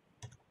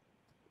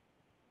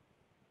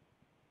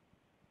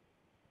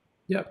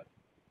 Yep.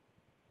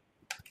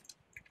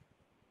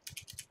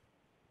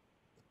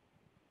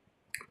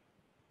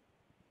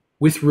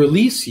 With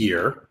release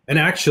year, and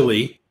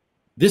actually,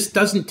 this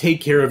doesn't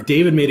take care of,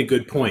 David made a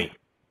good point.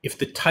 If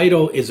the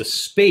title is a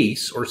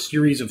space or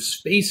series of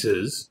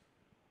spaces,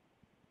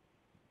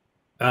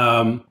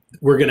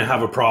 we're going to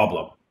have a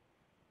problem.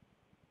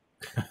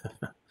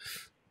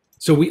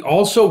 So we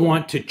also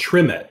want to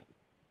trim it.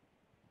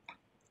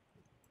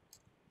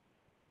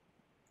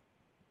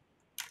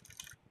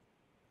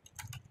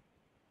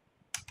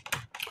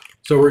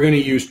 So we're going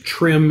to use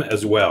trim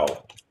as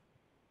well.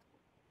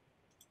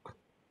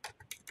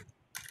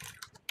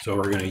 So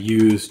we're going to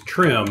use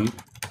trim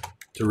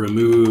to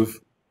remove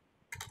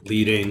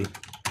leading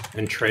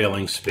and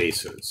trailing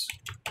spaces.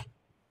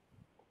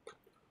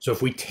 So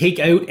if we take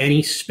out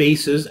any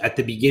spaces at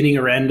the beginning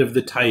or end of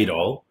the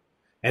title,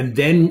 and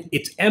then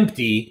it's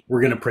empty,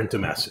 we're going to print a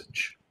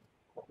message.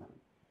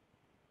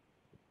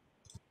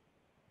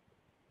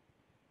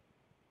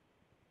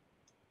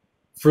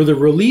 For the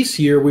release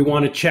year, we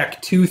want to check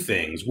two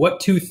things. What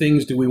two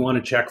things do we want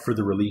to check for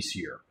the release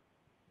year?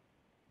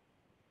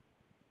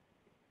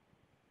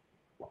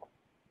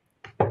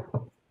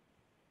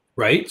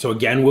 Right? So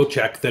again, we'll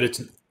check that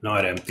it's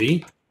not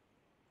empty.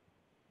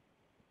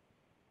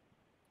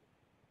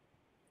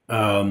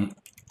 So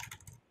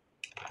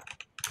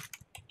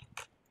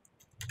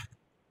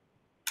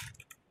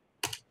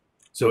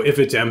if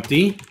it's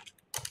empty,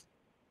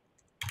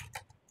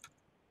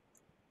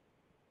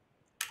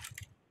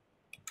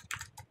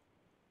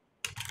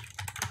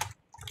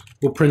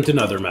 we'll print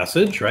another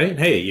message, right?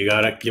 Hey, you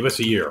gotta give us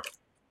a year,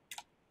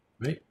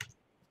 right?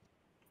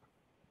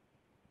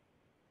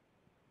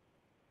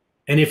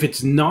 And if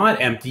it's not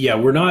empty, yeah,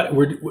 we're not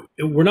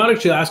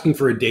actually asking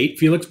for a date,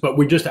 Felix, but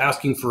we're just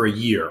asking for a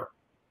year,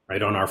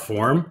 right, on our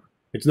form.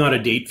 It's not a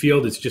date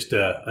field, it's just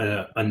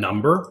a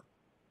number.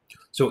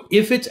 So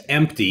if it's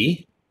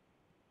empty,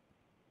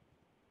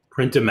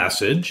 print a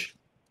message.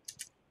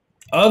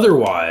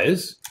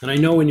 Otherwise, and I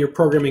know in your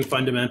programming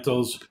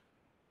fundamentals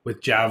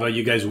with Java,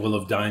 you guys will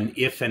have done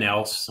if and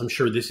else. I'm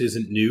sure this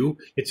isn't new.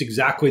 It's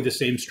exactly the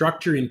same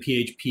structure in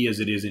PHP as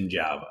it is in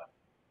Java.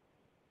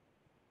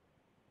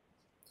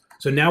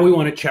 So now we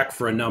want to check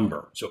for a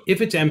number. So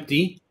if it's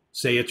empty,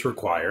 say it's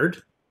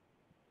required.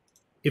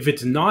 If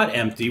it's not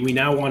empty, we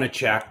now want to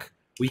check.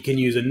 We can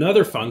use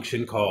another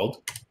function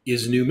called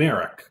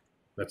isNumeric.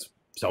 That's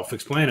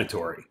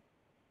self-explanatory.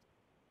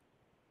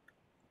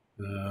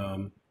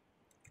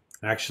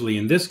 Actually,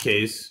 in this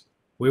case,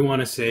 we want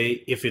to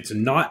say if it's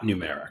not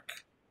numeric.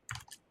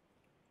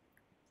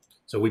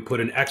 So we put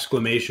an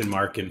exclamation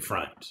mark in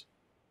front.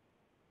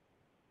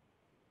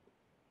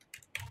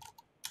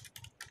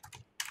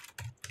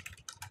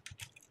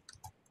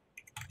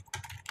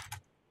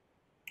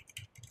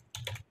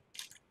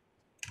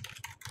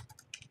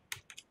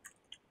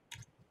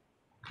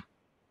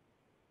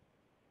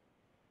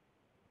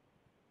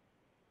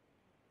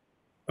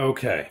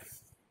 Okay,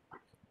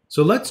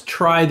 so let's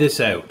try this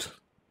out.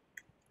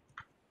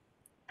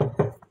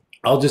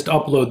 I'll just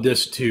upload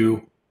this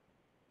to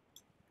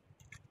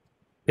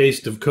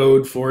paste of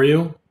code for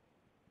you. In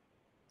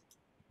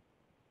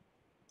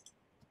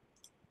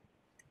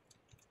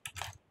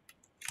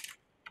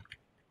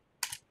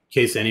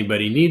case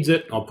anybody needs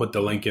it, I'll put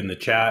the link in the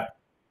chat.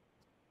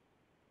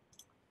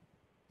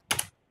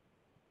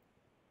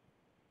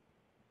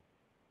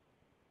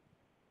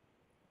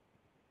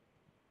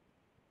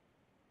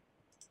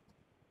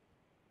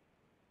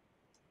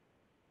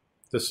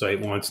 The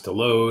site wants to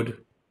load.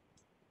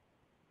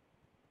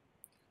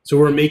 So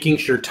we're making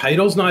sure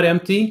title's not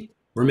empty.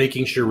 We're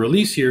making sure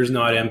release year is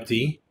not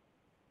empty.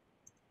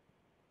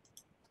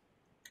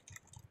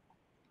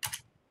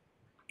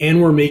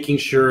 And we're making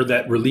sure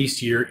that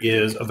release year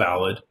is a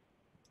valid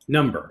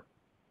number.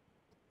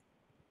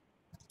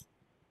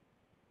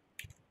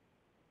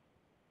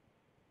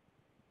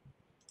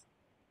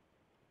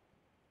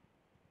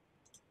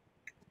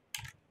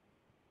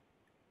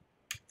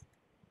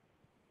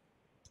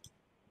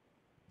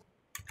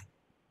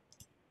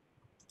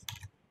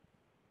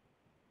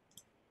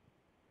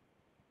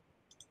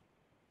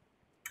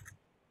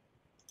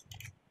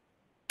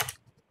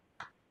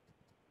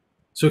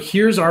 So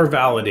here's our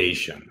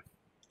validation.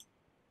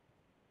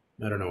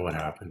 I don't know what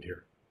happened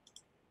here.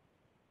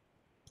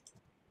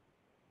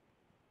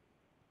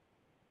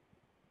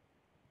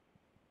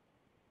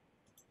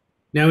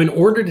 Now, in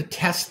order to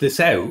test this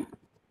out,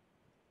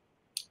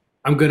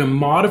 I'm going to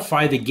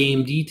modify the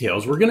game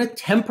details. We're going to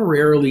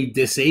temporarily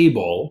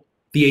disable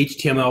the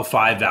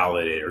HTML5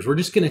 validators. We're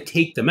just going to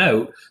take them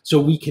out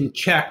so we can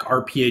check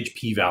our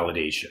PHP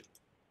validation.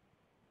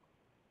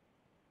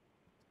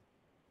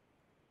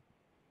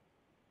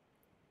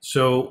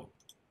 So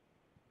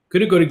I'm going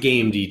to go to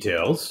game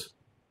details.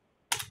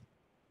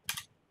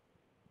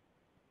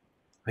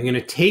 I'm going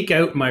to take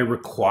out my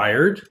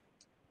required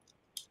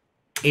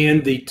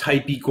and the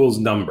type equals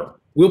number.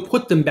 We'll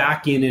put them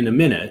back in a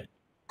minute,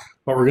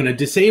 but we're going to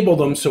disable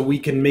them so we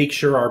can make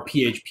sure our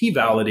PHP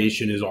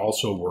validation is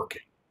also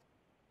working.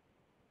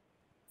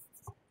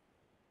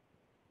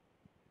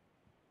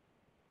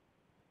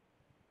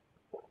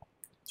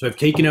 So I've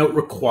taken out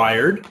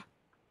required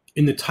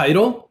in the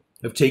title,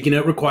 I've taken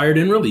out required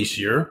in release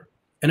year,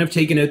 and I've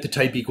taken out the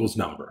type equals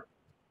number.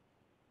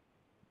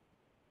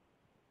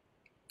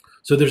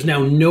 So there's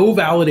now no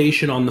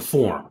validation on the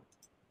form.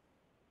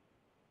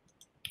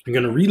 I'm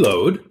going to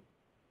reload,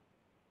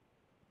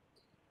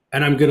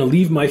 and I'm going to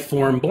leave my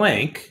form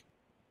blank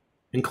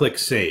and click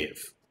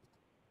Save.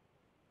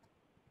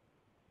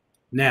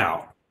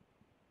 Now,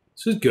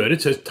 this is good.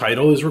 It says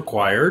title is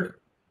required.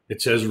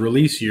 It says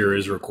release year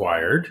is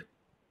required.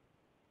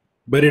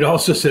 But it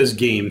also says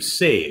game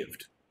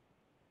saved.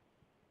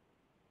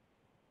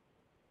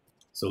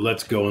 So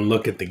let's go and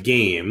look at the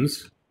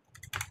games.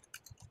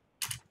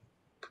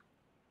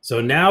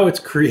 So now it's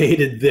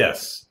created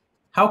this.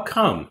 How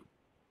come?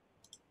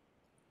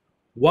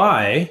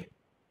 Why?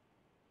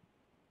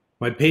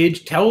 My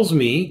page tells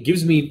me,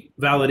 gives me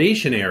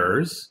validation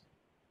errors,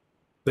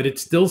 but it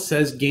still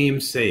says game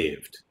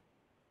saved.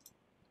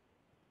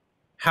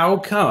 How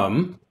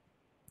come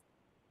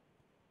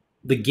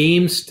the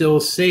game still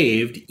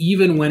saved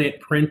even when it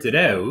printed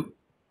out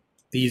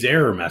these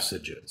error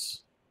messages?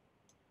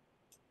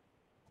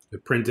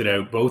 It printed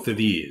out both of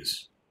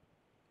these.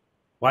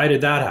 Why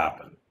did that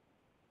happen?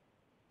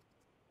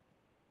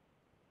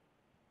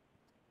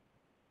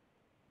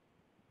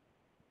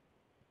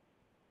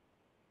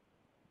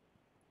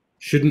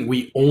 Shouldn't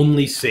we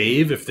only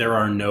save if there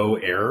are no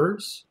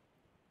errors?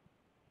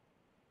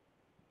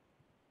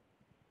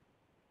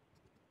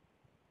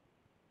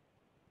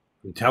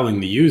 I'm telling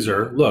the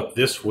user, look,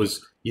 this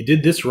was You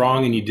did this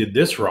wrong and you did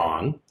this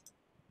wrong,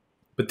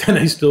 but then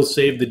I still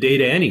saved the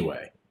data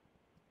anyway.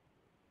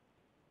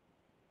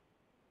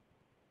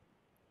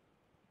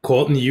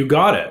 Colton, you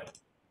got it,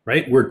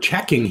 right? We're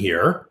checking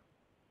here,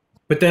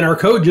 but then our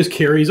code just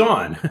carries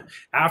on.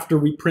 After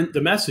we print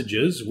the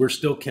messages, we're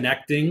still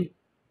connecting,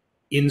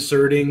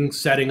 inserting,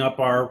 setting up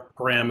our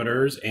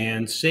parameters,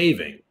 and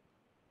saving.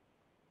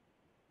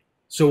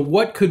 So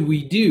what could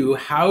we do?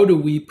 How do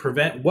we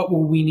prevent, what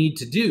will we need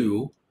to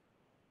do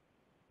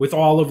with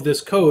all of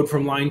this code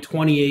from line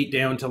 28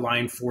 down to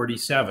line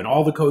 47?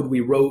 All the code we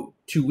wrote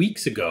 2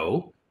 weeks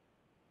ago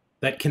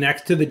that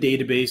connects to the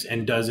database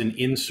and does an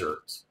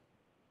insert.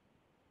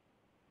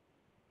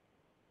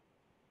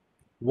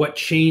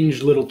 What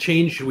little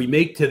change should we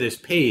make to this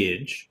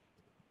page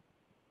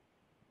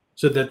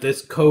so that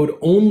this code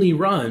only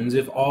runs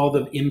if all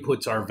the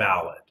inputs are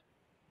valid?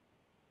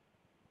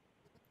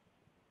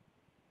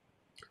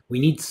 We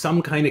need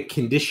some kind of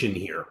condition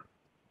here.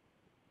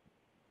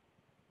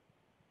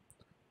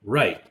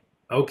 Right.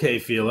 Okay,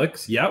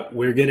 Felix. Yep,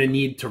 we're going to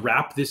need to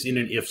wrap this in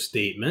an if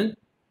statement.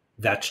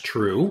 That's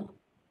true.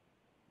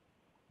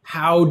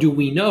 How do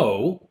we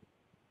know?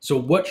 So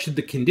what should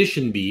the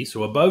condition be?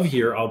 So above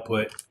here, I'll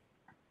put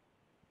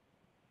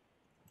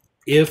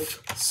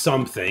if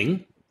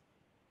something,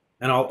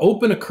 and I'll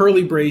open a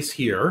curly brace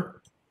here.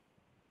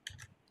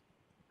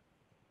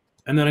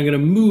 And then I'm going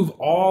to move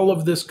all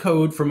of this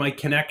code from my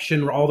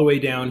connection all the way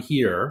down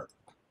here.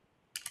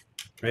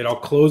 Right, I'll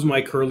close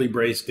my curly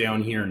brace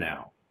down here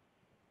now.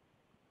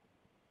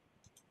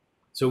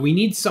 So we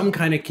need some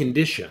kind of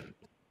condition.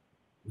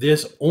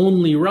 This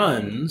only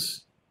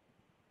runs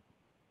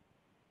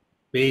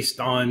based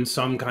on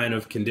some kind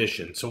of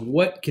condition. So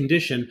what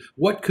condition,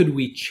 what could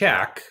we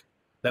check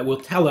that will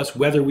tell us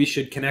whether we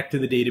should connect to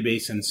the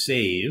database and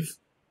save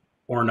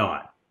or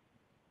not?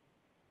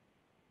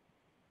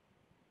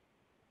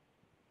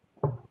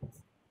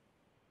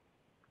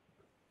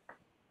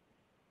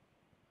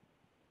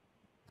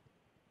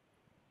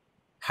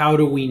 How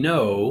do we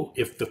know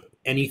if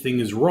anything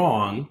is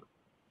wrong?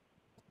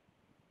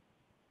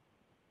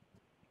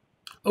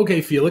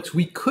 Okay, Felix,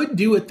 we could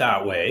do it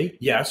that way.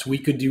 Yes, we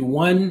could do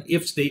one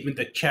if statement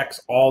that checks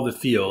all the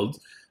fields.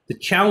 The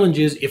challenge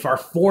is if our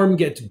form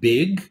gets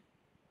big,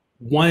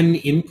 one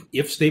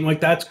if statement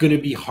like that's going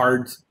to be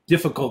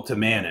difficult to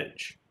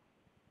manage.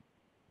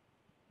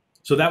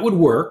 So that would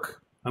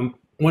work. I'm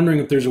wondering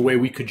if there's a way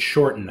we could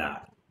shorten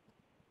that.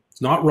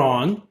 It's not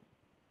wrong.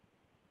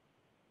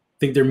 I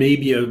think there may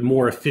be a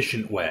more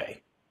efficient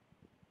way.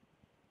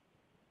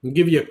 I'll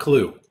give you a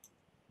clue.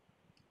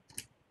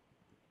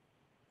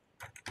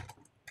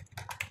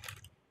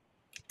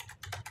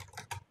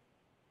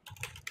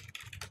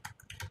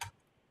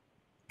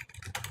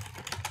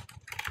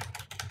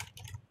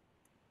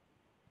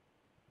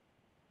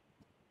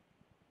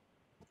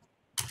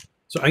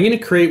 So I'm going to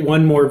create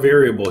one more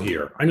variable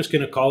here. I'm just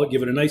going to call it,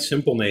 give it a nice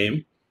simple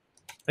name.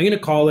 I'm going to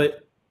call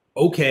it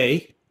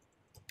OK,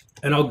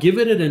 and I'll give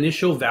it an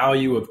initial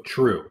value of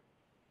true.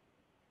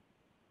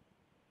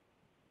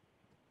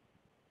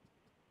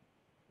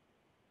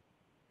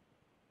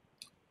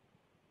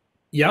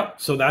 Yep,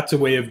 so that's a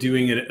way of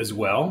doing it as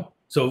well.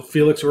 So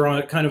Felix, we're on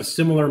a kind of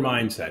similar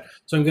mindset.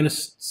 So I'm going to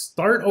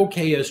start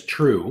OK as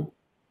true.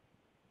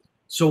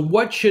 So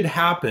what should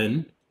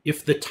happen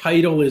if the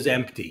title is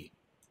empty?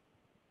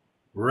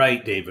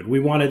 Right, David. We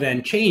want to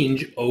then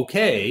change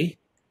OK.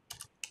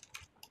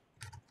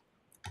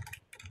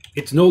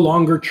 It's no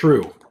longer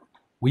true.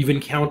 We've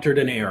encountered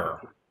an error.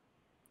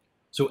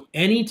 So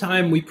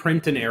anytime we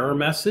print an error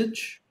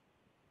message,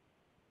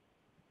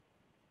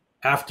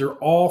 after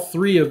all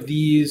three of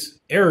these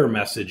error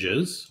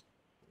messages,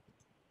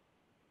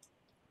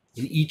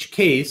 in each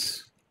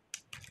case,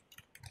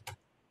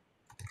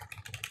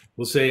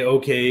 we'll say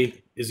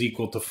OK is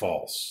equal to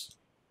false.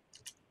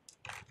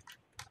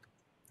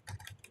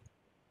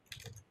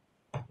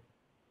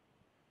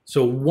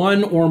 So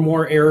one or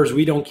more errors,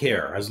 we don't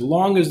care. As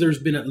long as there's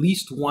been at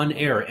least one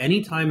error,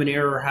 anytime an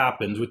error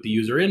happens with the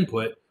user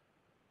input,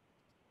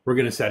 we're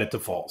going to set it to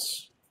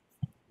false.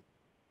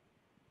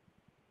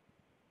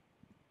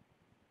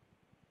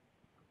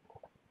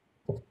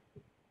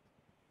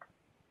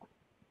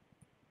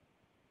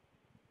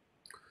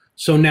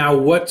 So now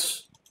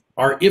what's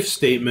our if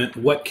statement?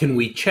 What can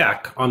we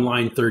check on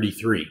line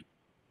 33?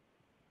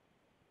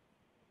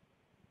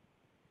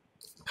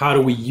 How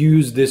do we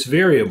use this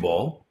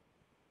variable?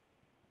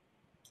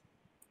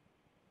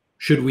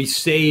 Should we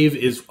save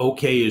if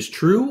OK is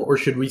true, or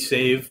should we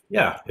save,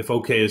 if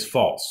OK is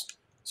false?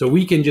 So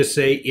we can just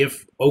say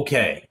if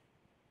OK,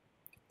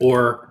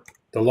 or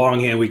the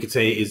longhand we could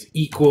say is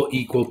equal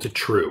to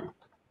true.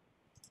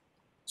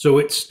 So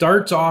it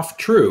starts off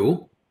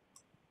true.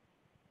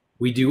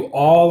 We do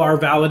all our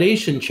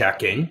validation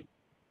checking.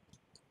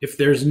 If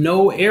there's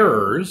no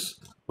errors,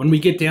 when we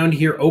get down to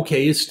here,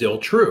 OK is still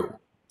true.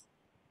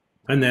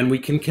 And then we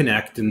can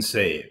connect and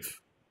save.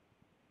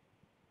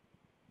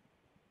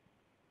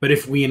 But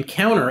if we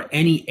encounter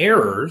any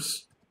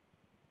errors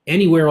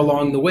anywhere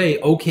along the way,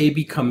 OK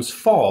becomes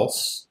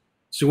false.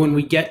 So when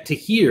we get to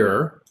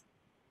here,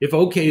 If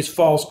OK is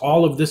false,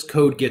 all of this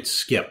code gets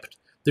skipped.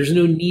 There's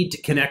no need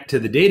to connect to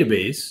the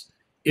database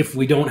if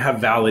we don't have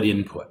valid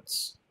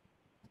inputs.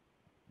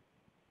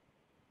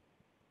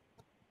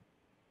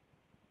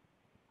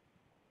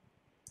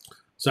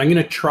 So I'm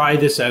going to try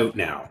this out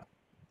now,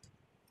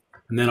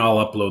 and then I'll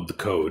upload the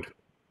code.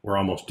 We're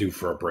almost due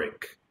for a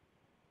break.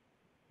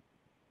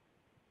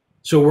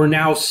 So we're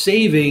now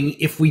saving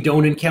if we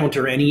don't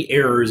encounter any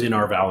errors in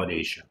our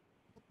validation.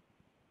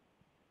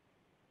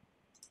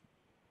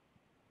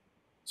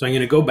 So I'm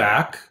going to go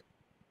back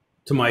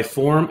to my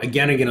form.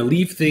 Again, I'm going to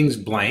leave things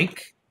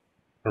blank,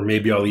 or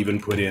maybe I'll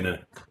even put in a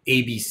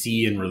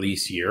ABC and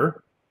release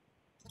year.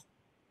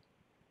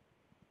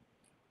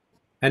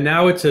 And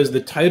now it says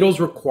the title's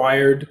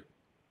required,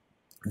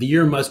 the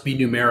year must be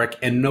numeric,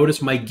 and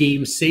notice my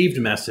game saved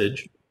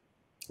message,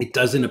 it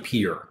doesn't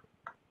appear.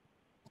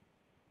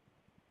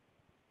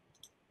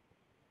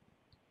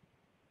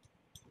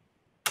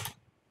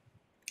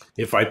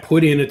 If I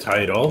put in a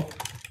title,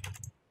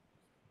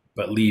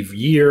 but leave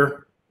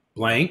year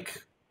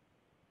blank,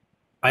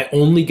 I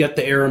only get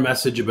the error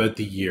message about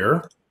the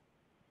year.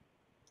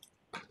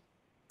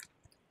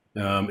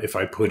 If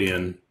I put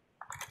in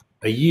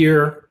a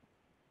year,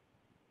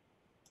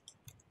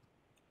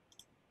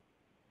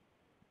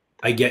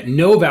 I get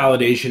no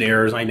validation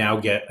errors. I now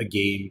get a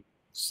game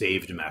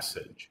saved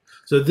message.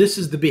 So this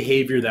is the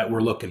behavior that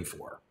we're looking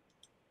for.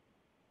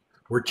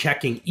 We're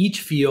checking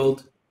each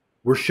field.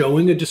 We're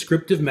showing a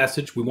descriptive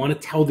message. We want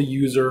to tell the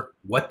user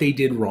what they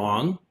did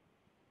wrong,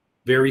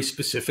 very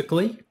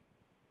specifically.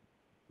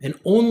 And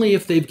only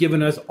if they've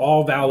given us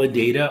all valid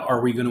data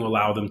are we going to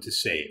allow them to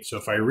save. So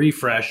if I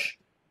refresh,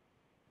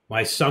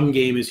 my sum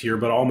game is here,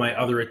 but all my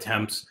other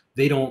attempts,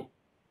 they don't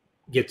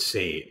get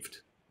saved.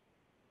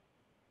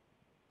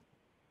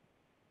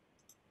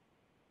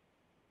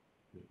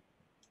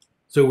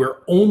 So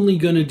we're only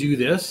going to do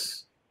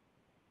this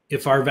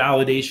if our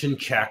validation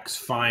checks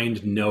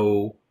find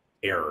no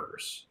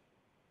errors.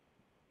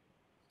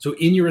 So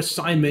in your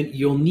assignment,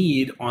 you'll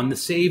need, on the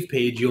save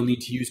page, you'll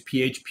need to use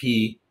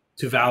PHP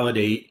to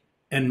validate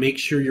and make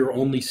sure you're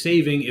only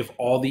saving if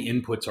all the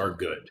inputs are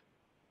good.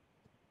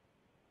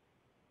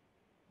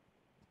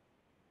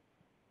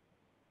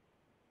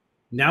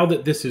 Now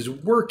that this is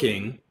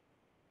working,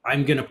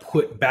 I'm going to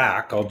put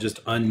back, I'll just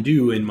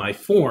undo in my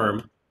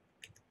form.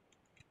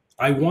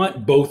 I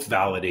want both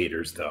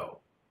validators though.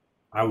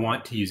 I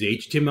want to use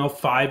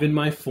HTML5 in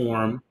my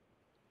form,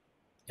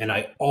 and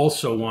I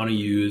also want to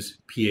use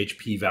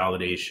PHP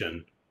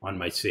validation on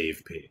my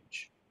save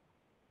page.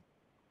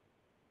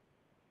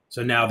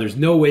 So now there's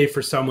no way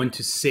for someone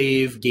to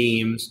save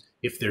games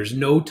if there's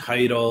no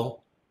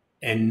title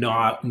and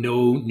no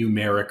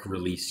numeric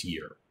release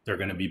year. They're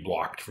going to be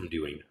blocked from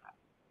doing that.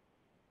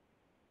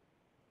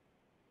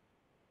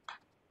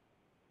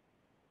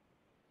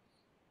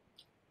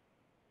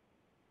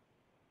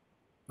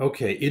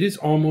 Okay, it is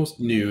almost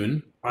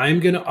noon. I'm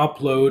going to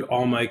upload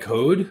all my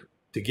code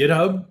to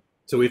GitHub.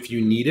 So if you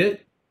need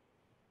it,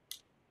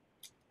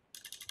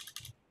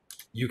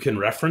 you can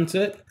reference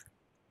it.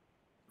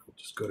 I'll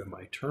just go to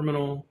my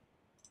terminal.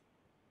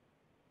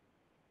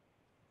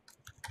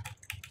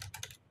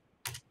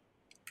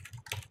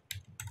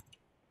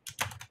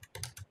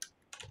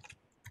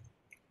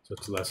 So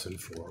it's lesson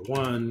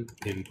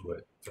 4.1,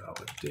 input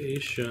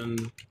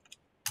validation.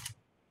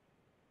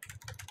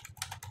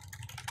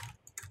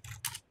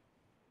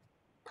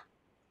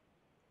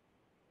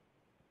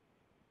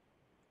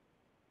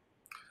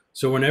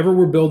 So whenever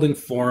we're building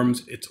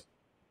forms, it's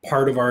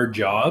part of our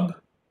job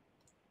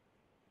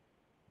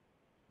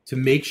to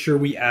make sure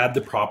we add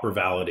the proper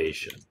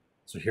validation.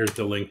 So here's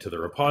the link to the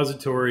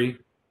repository.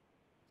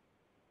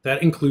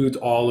 That includes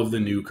all of the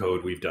new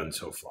code we've done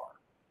so far.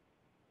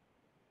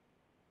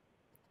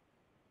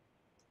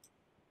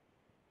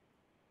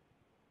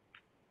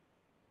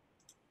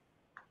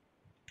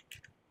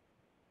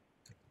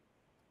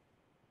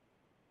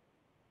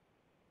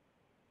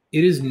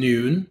 It is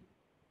noon,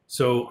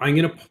 so I'm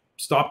going to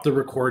stop the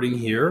recording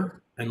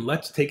here and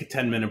let's take a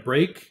 10-minute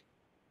break,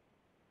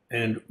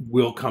 and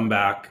we'll come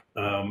back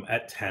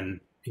at 10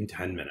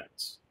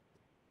 minutes.